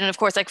sat down and, of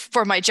course, like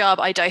for my job,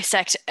 I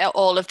dissect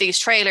all of these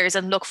trailers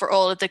and look for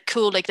all of the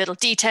cool, like, little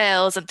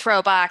details and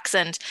throwbacks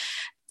and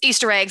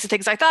Easter eggs and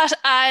things like that.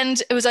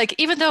 And it was like,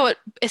 even though it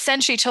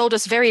essentially told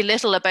us very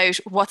little about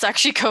what's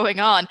actually going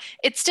on,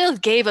 it still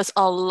gave us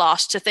a lot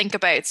to think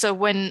about. So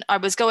when I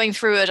was going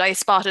through it, I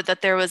spotted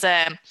that there was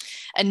a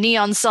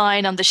neon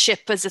sign on the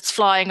ship as it's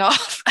flying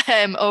off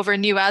over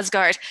New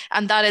Asgard.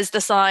 And that is the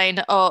sign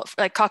of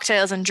like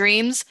Cocktails and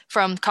Dreams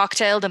from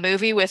Cocktail, the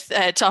movie with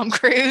Tom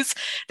Cruise.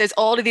 There's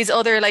all of these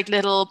other like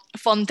little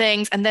fun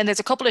things. And then there's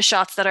a couple of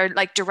shots that are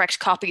like direct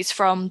copies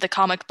from the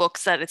comic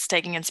books that it's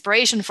taking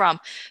inspiration from.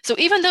 So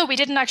even though we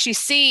didn't actually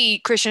see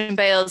Christian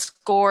Bale's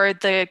Gore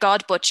the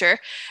God Butcher,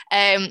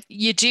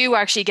 you do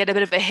actually get a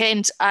bit of a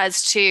hint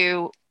as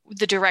to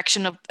the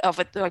direction of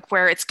it, like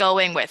where it's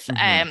going with.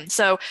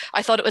 So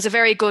I thought it was a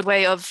very good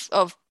way of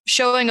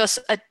showing us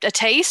a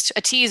taste,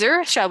 a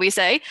teaser, shall we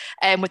say,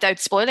 without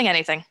spoiling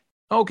anything.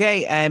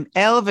 Okay,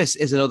 Elvis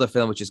is another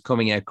film which is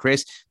coming out,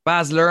 Chris.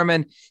 Baz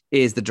Luhrmann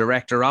is the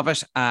director of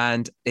it,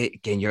 and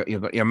again, you're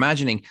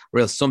imagining a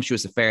real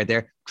sumptuous affair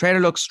there. Trailer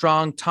looks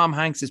strong. Tom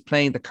Hanks is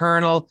playing the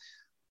Colonel.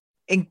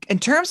 In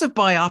terms of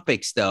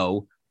biopics,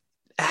 though,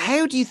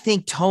 how do you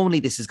think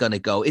tonally this is going to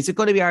go? Is it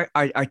going to be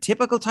our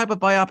typical type of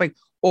biopic,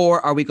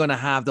 or are we going to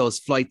have those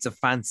flights of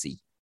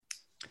fancy?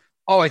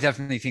 Oh, I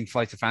definitely think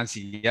Flights of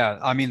Fancy. Yeah,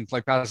 I mean,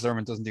 like Baz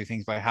Luhrmann doesn't do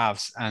things by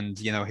halves, and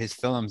you know his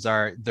films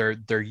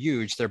they're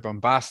huge, they're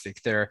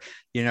bombastic, they're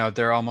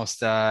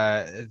almost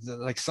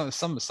like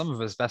some of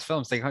his best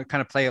films. They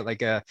kind of play it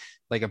like a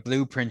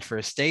blueprint for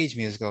a stage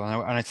musical,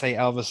 and I'd say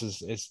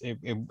Elvis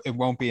it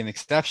won't be an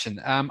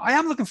exception. I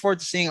am looking forward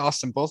to seeing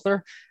Austin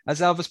Butler as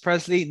Elvis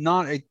Presley.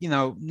 Not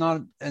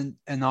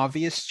an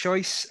obvious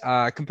choice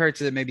compared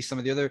to maybe some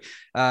of the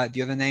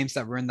other names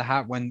that were in the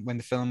hat when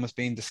the film was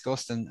being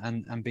discussed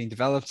and being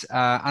developed.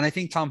 And I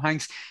think Tom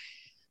Hanks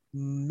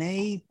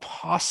may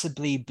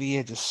possibly be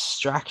a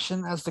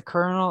distraction as the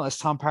Colonel, as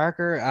Tom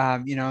Parker,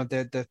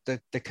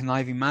 the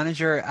conniving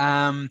manager.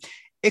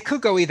 It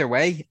could go either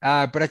way,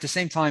 but at the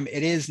same time,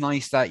 it is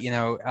nice that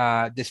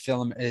this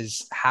film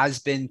has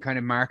been kind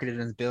of marketed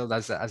and billed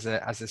as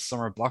a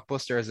summer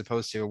blockbuster as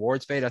opposed to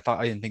awards bait.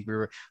 I didn't think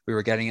we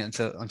were getting it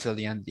until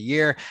the end of the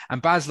year.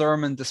 And Baz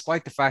Luhrmann,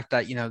 despite the fact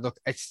that look,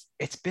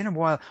 it's been a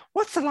while.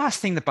 What's the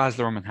last thing that Baz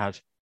Luhrmann had?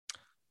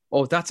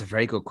 Oh, that's a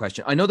very good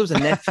question. I know there was a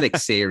Netflix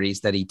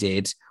series that he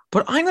did,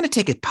 but I'm going to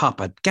take a pop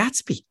at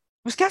Gatsby.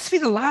 Was Gatsby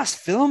the last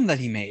film that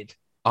he made?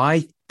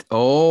 It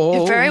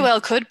very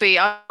well could be.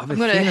 I'm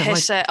going to hit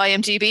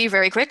IMDb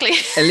very quickly.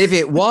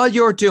 Olivia, while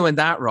you're doing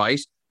that, right,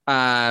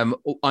 I'm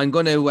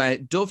going to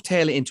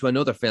dovetail into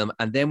another film,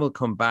 and then we'll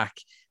come back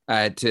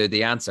to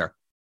the answer.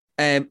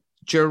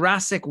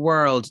 Jurassic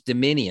World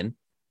Dominion,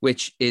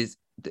 which is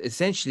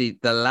essentially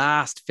the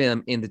last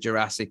film in the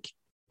Jurassic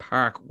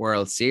Park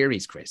World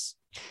series, Chris.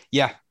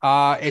 Yeah,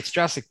 it's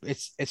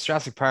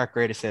Jurassic Park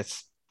Greatest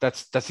Hits.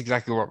 That's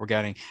exactly what we're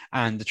getting,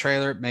 and the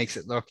trailer makes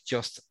it look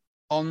just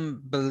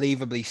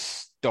unbelievably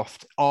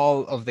stuffed.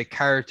 All of the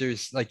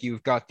characters, like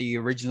you've got the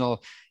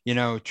original,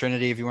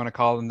 Trinity, if you want to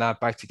call them that,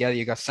 back together.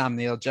 You got Sam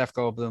Neill, Jeff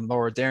Goldblum,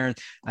 Laura Dern,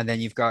 and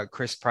then you've got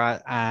Chris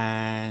Pratt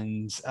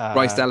and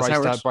Bryce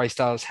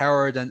Dallas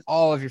Howard, and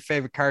all of your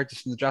favorite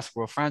characters from the Jurassic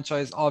World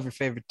franchise, all of your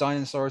favorite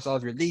dinosaurs, all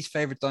of your least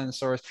favorite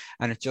dinosaurs,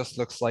 and it just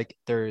looks like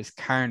there is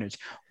carnage.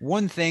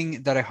 One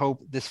thing that I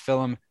hope this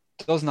film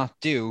does not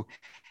do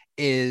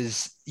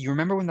is, you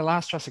remember when the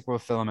last Jurassic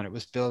World film, and it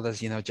was billed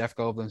as Jeff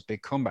Goldblum's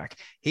big comeback,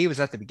 he was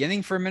at the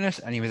beginning for a minute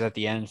and he was at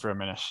the end for a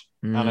minute,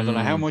 and I don't know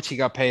how much he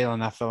got paid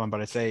on that film,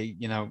 but I'd say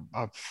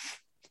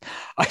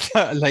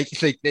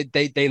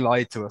they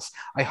lied to us.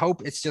 I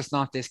hope it's just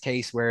not this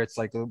case where it's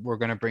like we're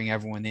going to bring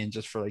everyone in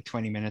just for like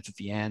 20 minutes at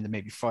the end and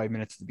maybe 5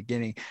 minutes at the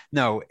beginning.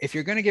 No, if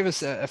you're going to give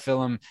us a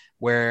film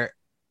where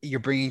you're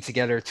bringing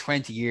together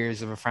 20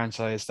 years of a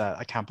franchise that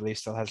I can't believe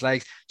still has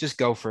legs. Just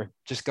go for it.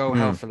 Just go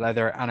hell for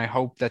leather. And I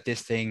hope that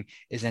this thing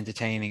is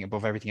entertaining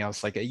above everything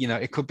else. Like,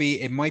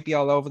 it might be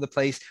all over the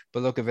place,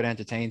 but look, if it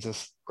entertains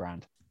us,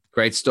 grand.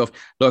 Great stuff.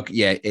 Look,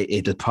 yeah,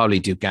 it'll probably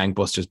do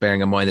gangbusters,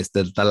 bearing in mind it's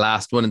the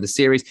last one in the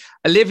series.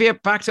 Olivia,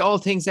 back to all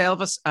things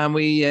Elvis. And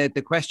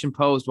the question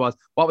posed was,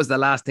 what was the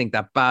last thing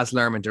that Baz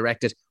Luhrmann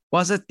directed?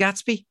 Was it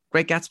Gatsby?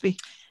 Great Gatsby?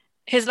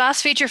 His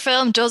last feature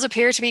film does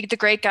appear to be The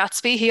Great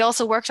Gatsby. He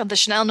also worked on the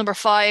Chanel No.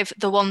 5,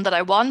 The One That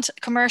I Want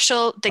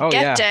commercial, The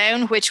Get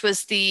Down, which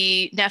was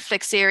the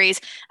Netflix series,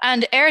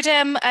 and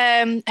Erdem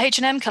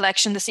H&M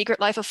collection, The Secret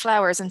Life of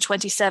Flowers in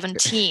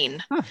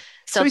 2017.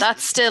 So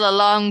that's still a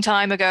long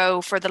time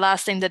ago for the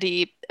last thing that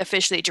he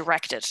officially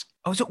directed.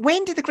 Oh, so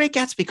when did The Great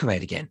Gatsby come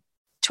out again?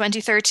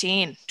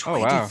 2013.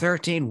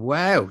 2013,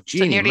 wow.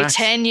 So nearly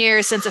 10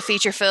 years since a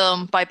feature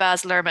film by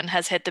Baz Luhrmann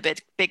has hit the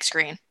big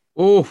screen.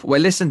 Oh, well,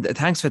 listen,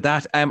 thanks for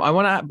that. I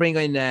want to bring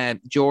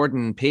in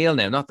Jordan Peele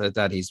now. Not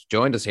that he's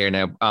joined us here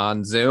now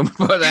on Zoom,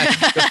 but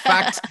the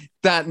fact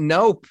that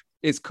Nope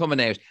is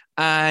coming out.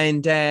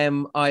 And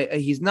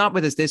he's not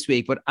with us this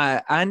week, but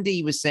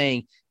Andy was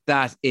saying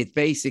that it's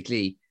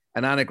basically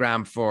an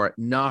anagram for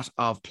not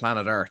of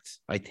planet Earth,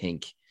 I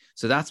think.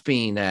 So that's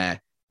been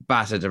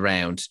batted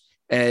around.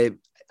 And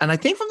I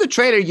think from the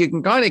trailer, you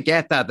can kind of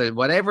get that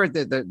whatever,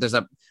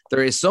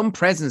 there is some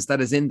presence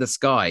that is in the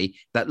sky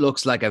that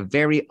looks like a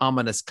very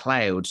ominous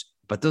cloud,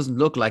 but doesn't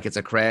look like it's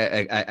a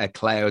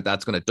cloud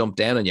that's going to dump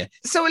down on you.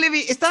 So,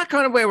 Olivia, is that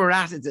kind of where we're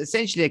at? It's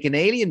essentially like an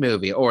alien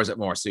movie, or is it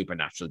more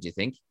supernatural, do you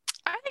think?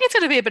 I think it's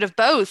going to be a bit of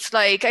both.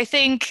 Like, I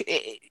think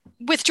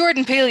with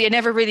Jordan Peele, you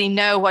never really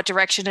know what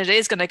direction it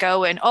is going to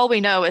go in. All we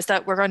know is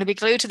that we're going to be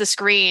glued to the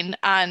screen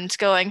and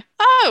going,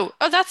 oh,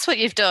 that's what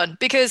you've done,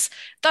 because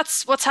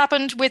that's what's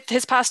happened with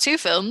his past two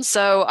films.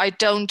 So I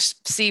don't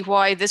see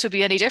why this would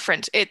be any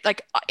different.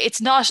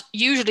 It's not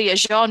usually a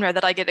genre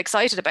that I get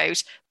excited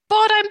about,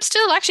 but I'm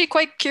still actually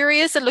quite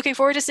curious and looking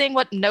forward to seeing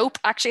what Nope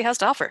actually has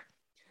to offer.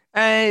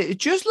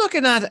 Just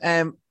looking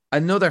at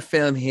another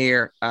film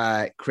here,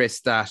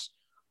 Chris, that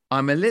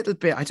I'm a little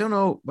bit, I don't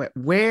know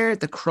where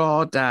the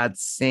Crawdads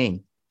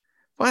Sing.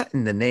 What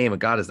in the name of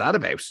God is that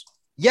about?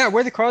 Yeah,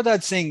 Where the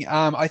Crawdads Sing.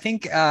 I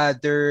think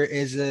there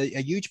is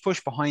a huge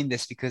push behind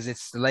this because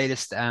it's the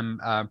latest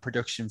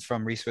production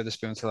from Reese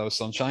Witherspoon's Hello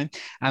Sunshine,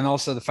 and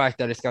also the fact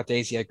that it's got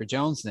Daisy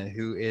Edgar-Jones in it,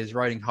 who is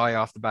riding high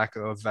off the back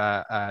of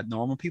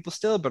Normal People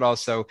still, but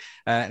also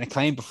an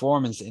acclaimed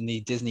performance in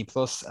the Disney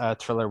Plus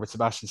thriller with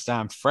Sebastian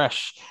Stan,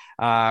 Fresh.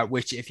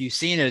 Which, if you've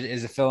seen it,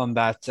 is a film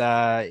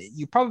that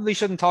you probably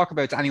shouldn't talk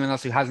about to anyone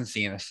else who hasn't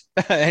seen it.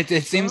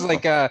 It seems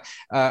like a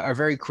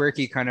very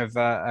quirky kind of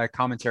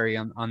commentary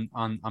on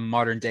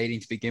modern dating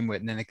to begin with,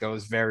 and then it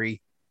goes to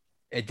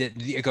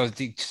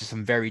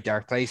some very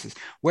dark places.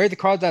 Where the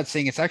Crawdads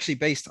Sing, it's actually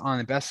based on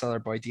a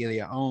bestseller by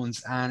Delia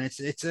Owens, and it's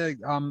a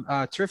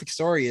terrific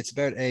story. It's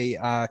about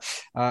a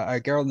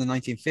girl in the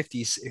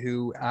 1950s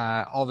who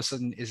all of a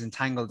sudden is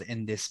entangled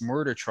in this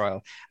murder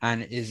trial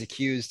and is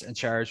accused and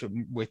charged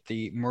with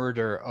the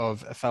murder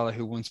of a fellow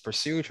who once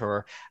pursued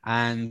her.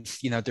 And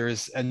there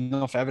is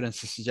enough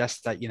evidence to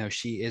suggest that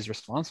she is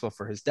responsible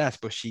for his death,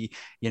 but she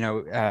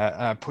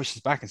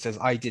pushes back and says,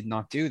 "I did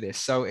not do this."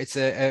 So it's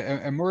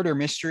a murder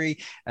mystery.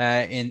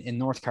 In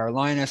North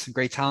Carolina, some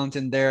great talent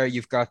in there.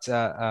 You've got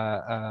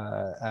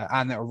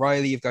Anna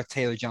O'Reilly, you've got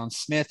Taylor John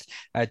Smith,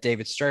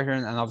 David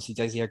Strathairn, and obviously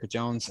Daisy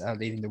Edgar-Jones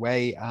leading the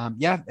way.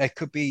 It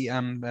could be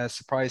a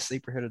surprise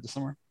sleeper hit of the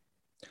summer.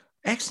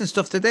 Excellent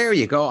stuff. There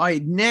you go. I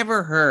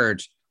never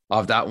heard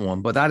of that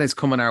one, but that is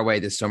coming our way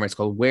this summer. It's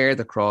called Where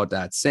the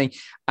Crawdads Sing.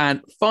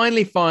 And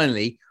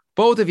finally,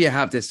 both of you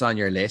have this on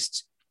your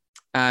list,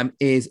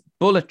 is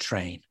Bullet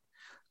Train.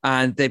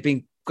 And they've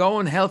been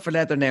going hell for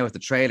leather now with the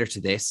trailer to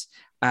this.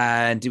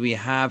 And do we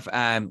have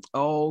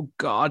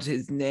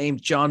his name,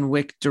 John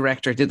Wick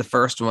director, did the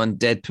first one,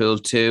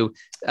 Deadpool 2,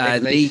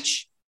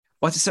 Leach.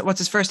 What's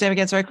his first name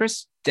again? Sorry,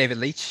 Chris? David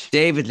Leitch.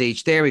 David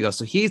Leitch. There we go.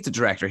 So he's the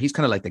director. He's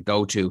kind of like the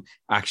go-to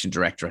action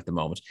director at the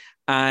moment.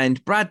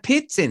 And Brad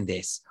Pitt's in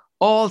this,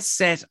 all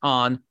set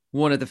on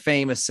one of the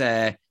famous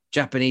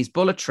Japanese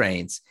bullet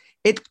trains.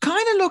 It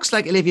kind of looks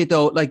like, Olivia,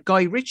 though, like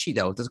Guy Ritchie,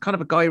 though. There's kind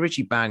of a Guy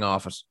Ritchie bang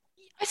off it.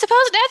 I suppose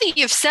now that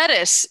you've said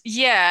it,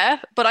 yeah,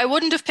 but I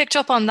wouldn't have picked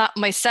up on that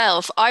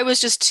myself. I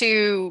was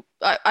too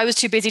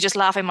busy just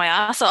laughing my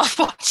ass off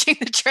watching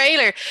the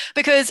trailer,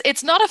 because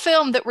it's not a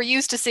film that we're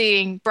used to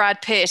seeing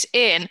Brad Pitt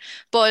in.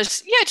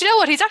 But yeah, do you know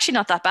what? He's actually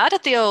not that bad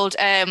at the old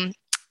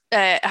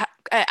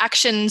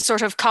action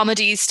sort of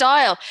comedy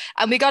style.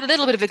 And we got a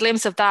little bit of a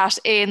glimpse of that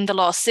in The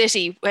Lost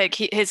City. Like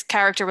his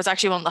character was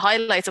actually one of the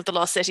highlights of The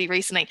Lost City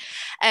recently.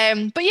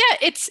 But yeah,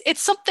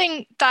 it's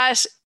something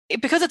that,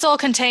 because it's all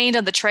contained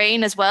on the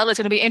train as well, it's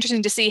going to be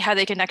interesting to see how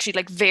they can actually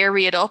like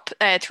vary it up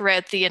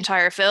throughout the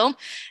entire film.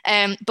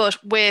 But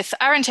with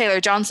Aaron Taylor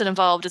Johnson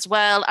involved as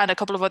well, and a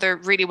couple of other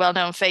really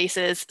well-known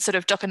faces sort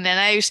of ducking in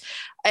and out,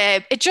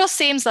 it just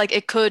seems like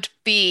it could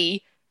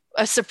be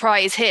a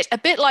surprise hit. A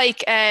bit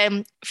like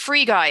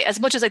Free Guy. As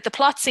much as like the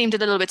plot seemed a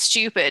little bit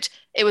stupid,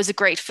 it was a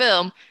great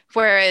film.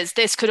 Whereas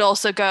this could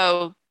also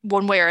go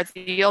one way or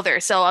the other.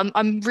 So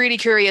I'm really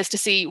curious to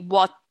see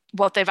what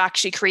they've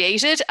actually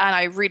created, and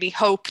I really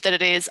hope that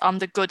it is on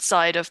the good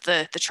side of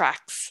the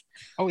tracks.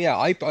 Oh yeah,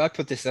 I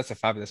put this. That's a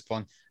fabulous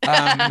pun.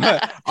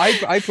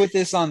 I put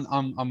this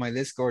on my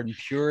list, Gordon,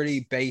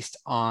 purely based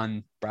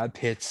on Brad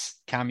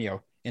Pitt's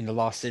cameo in The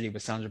Lost City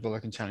with Sandra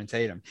Bullock and Channing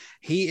Tatum.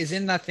 He is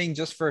in that thing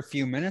just for a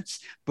few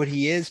minutes, but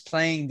he is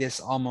playing this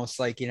almost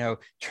like,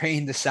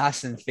 trained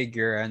assassin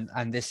figure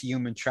and this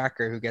human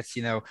tracker who gets,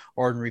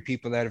 ordinary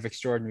people out of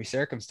extraordinary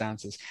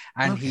circumstances.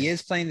 And he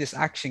is playing this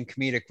action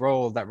comedic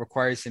role that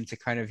requires him to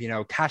kind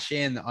of, cash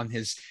in on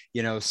his,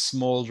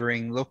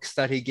 smoldering looks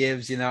that he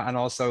gives, and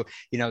also,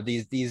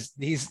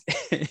 these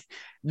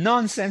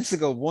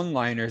nonsensical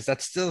one-liners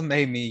that still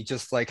made me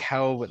just like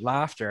howl with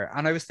laughter.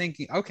 And I was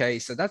thinking, okay,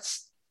 so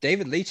that's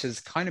David Leitch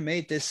has kind of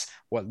made this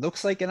what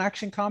looks like an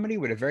action comedy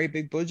with a very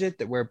big budget,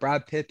 that where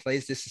Brad Pitt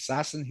plays this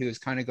assassin who is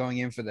kind of going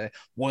in for the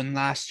one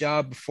last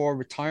job before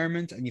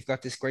retirement. And you've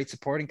got this great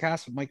supporting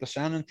cast with Michael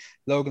Shannon,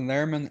 Logan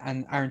Lerman,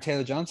 and Aaron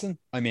Taylor-Johnson.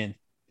 I mean,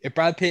 if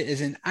Brad Pitt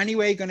is in any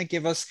way going to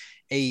give us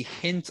a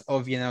hint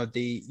of,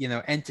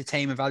 the,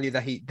 entertainment value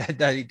that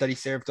he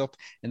served up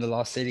in The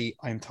Lost City,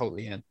 I'm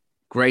totally in.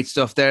 Great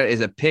stuff. There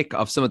is a pick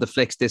of some of the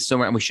flicks this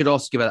summer. And we should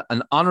also give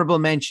an honorable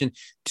mention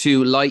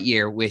to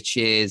Lightyear, which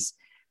is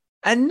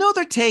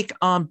another take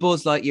on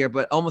Buzz Lightyear,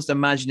 but almost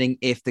imagining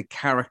if the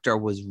character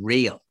was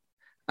real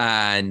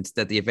and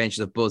that the adventures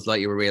of Buzz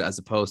Lightyear were real as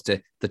opposed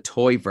to the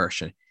toy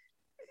version.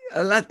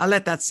 I'll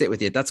let that sit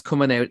with you. That's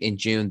coming out in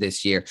June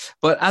this year.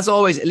 But as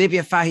always,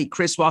 Olivia Fahy,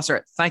 Chris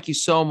Wasser, thank you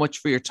so much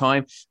for your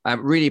time. I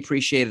really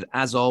appreciate it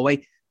as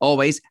always.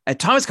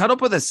 Tom has caught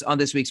up with us on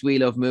this week's We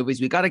Love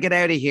Movies. We got to get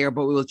out of here,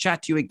 but we will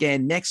chat to you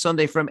again next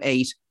Sunday from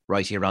 8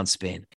 right here on Spin.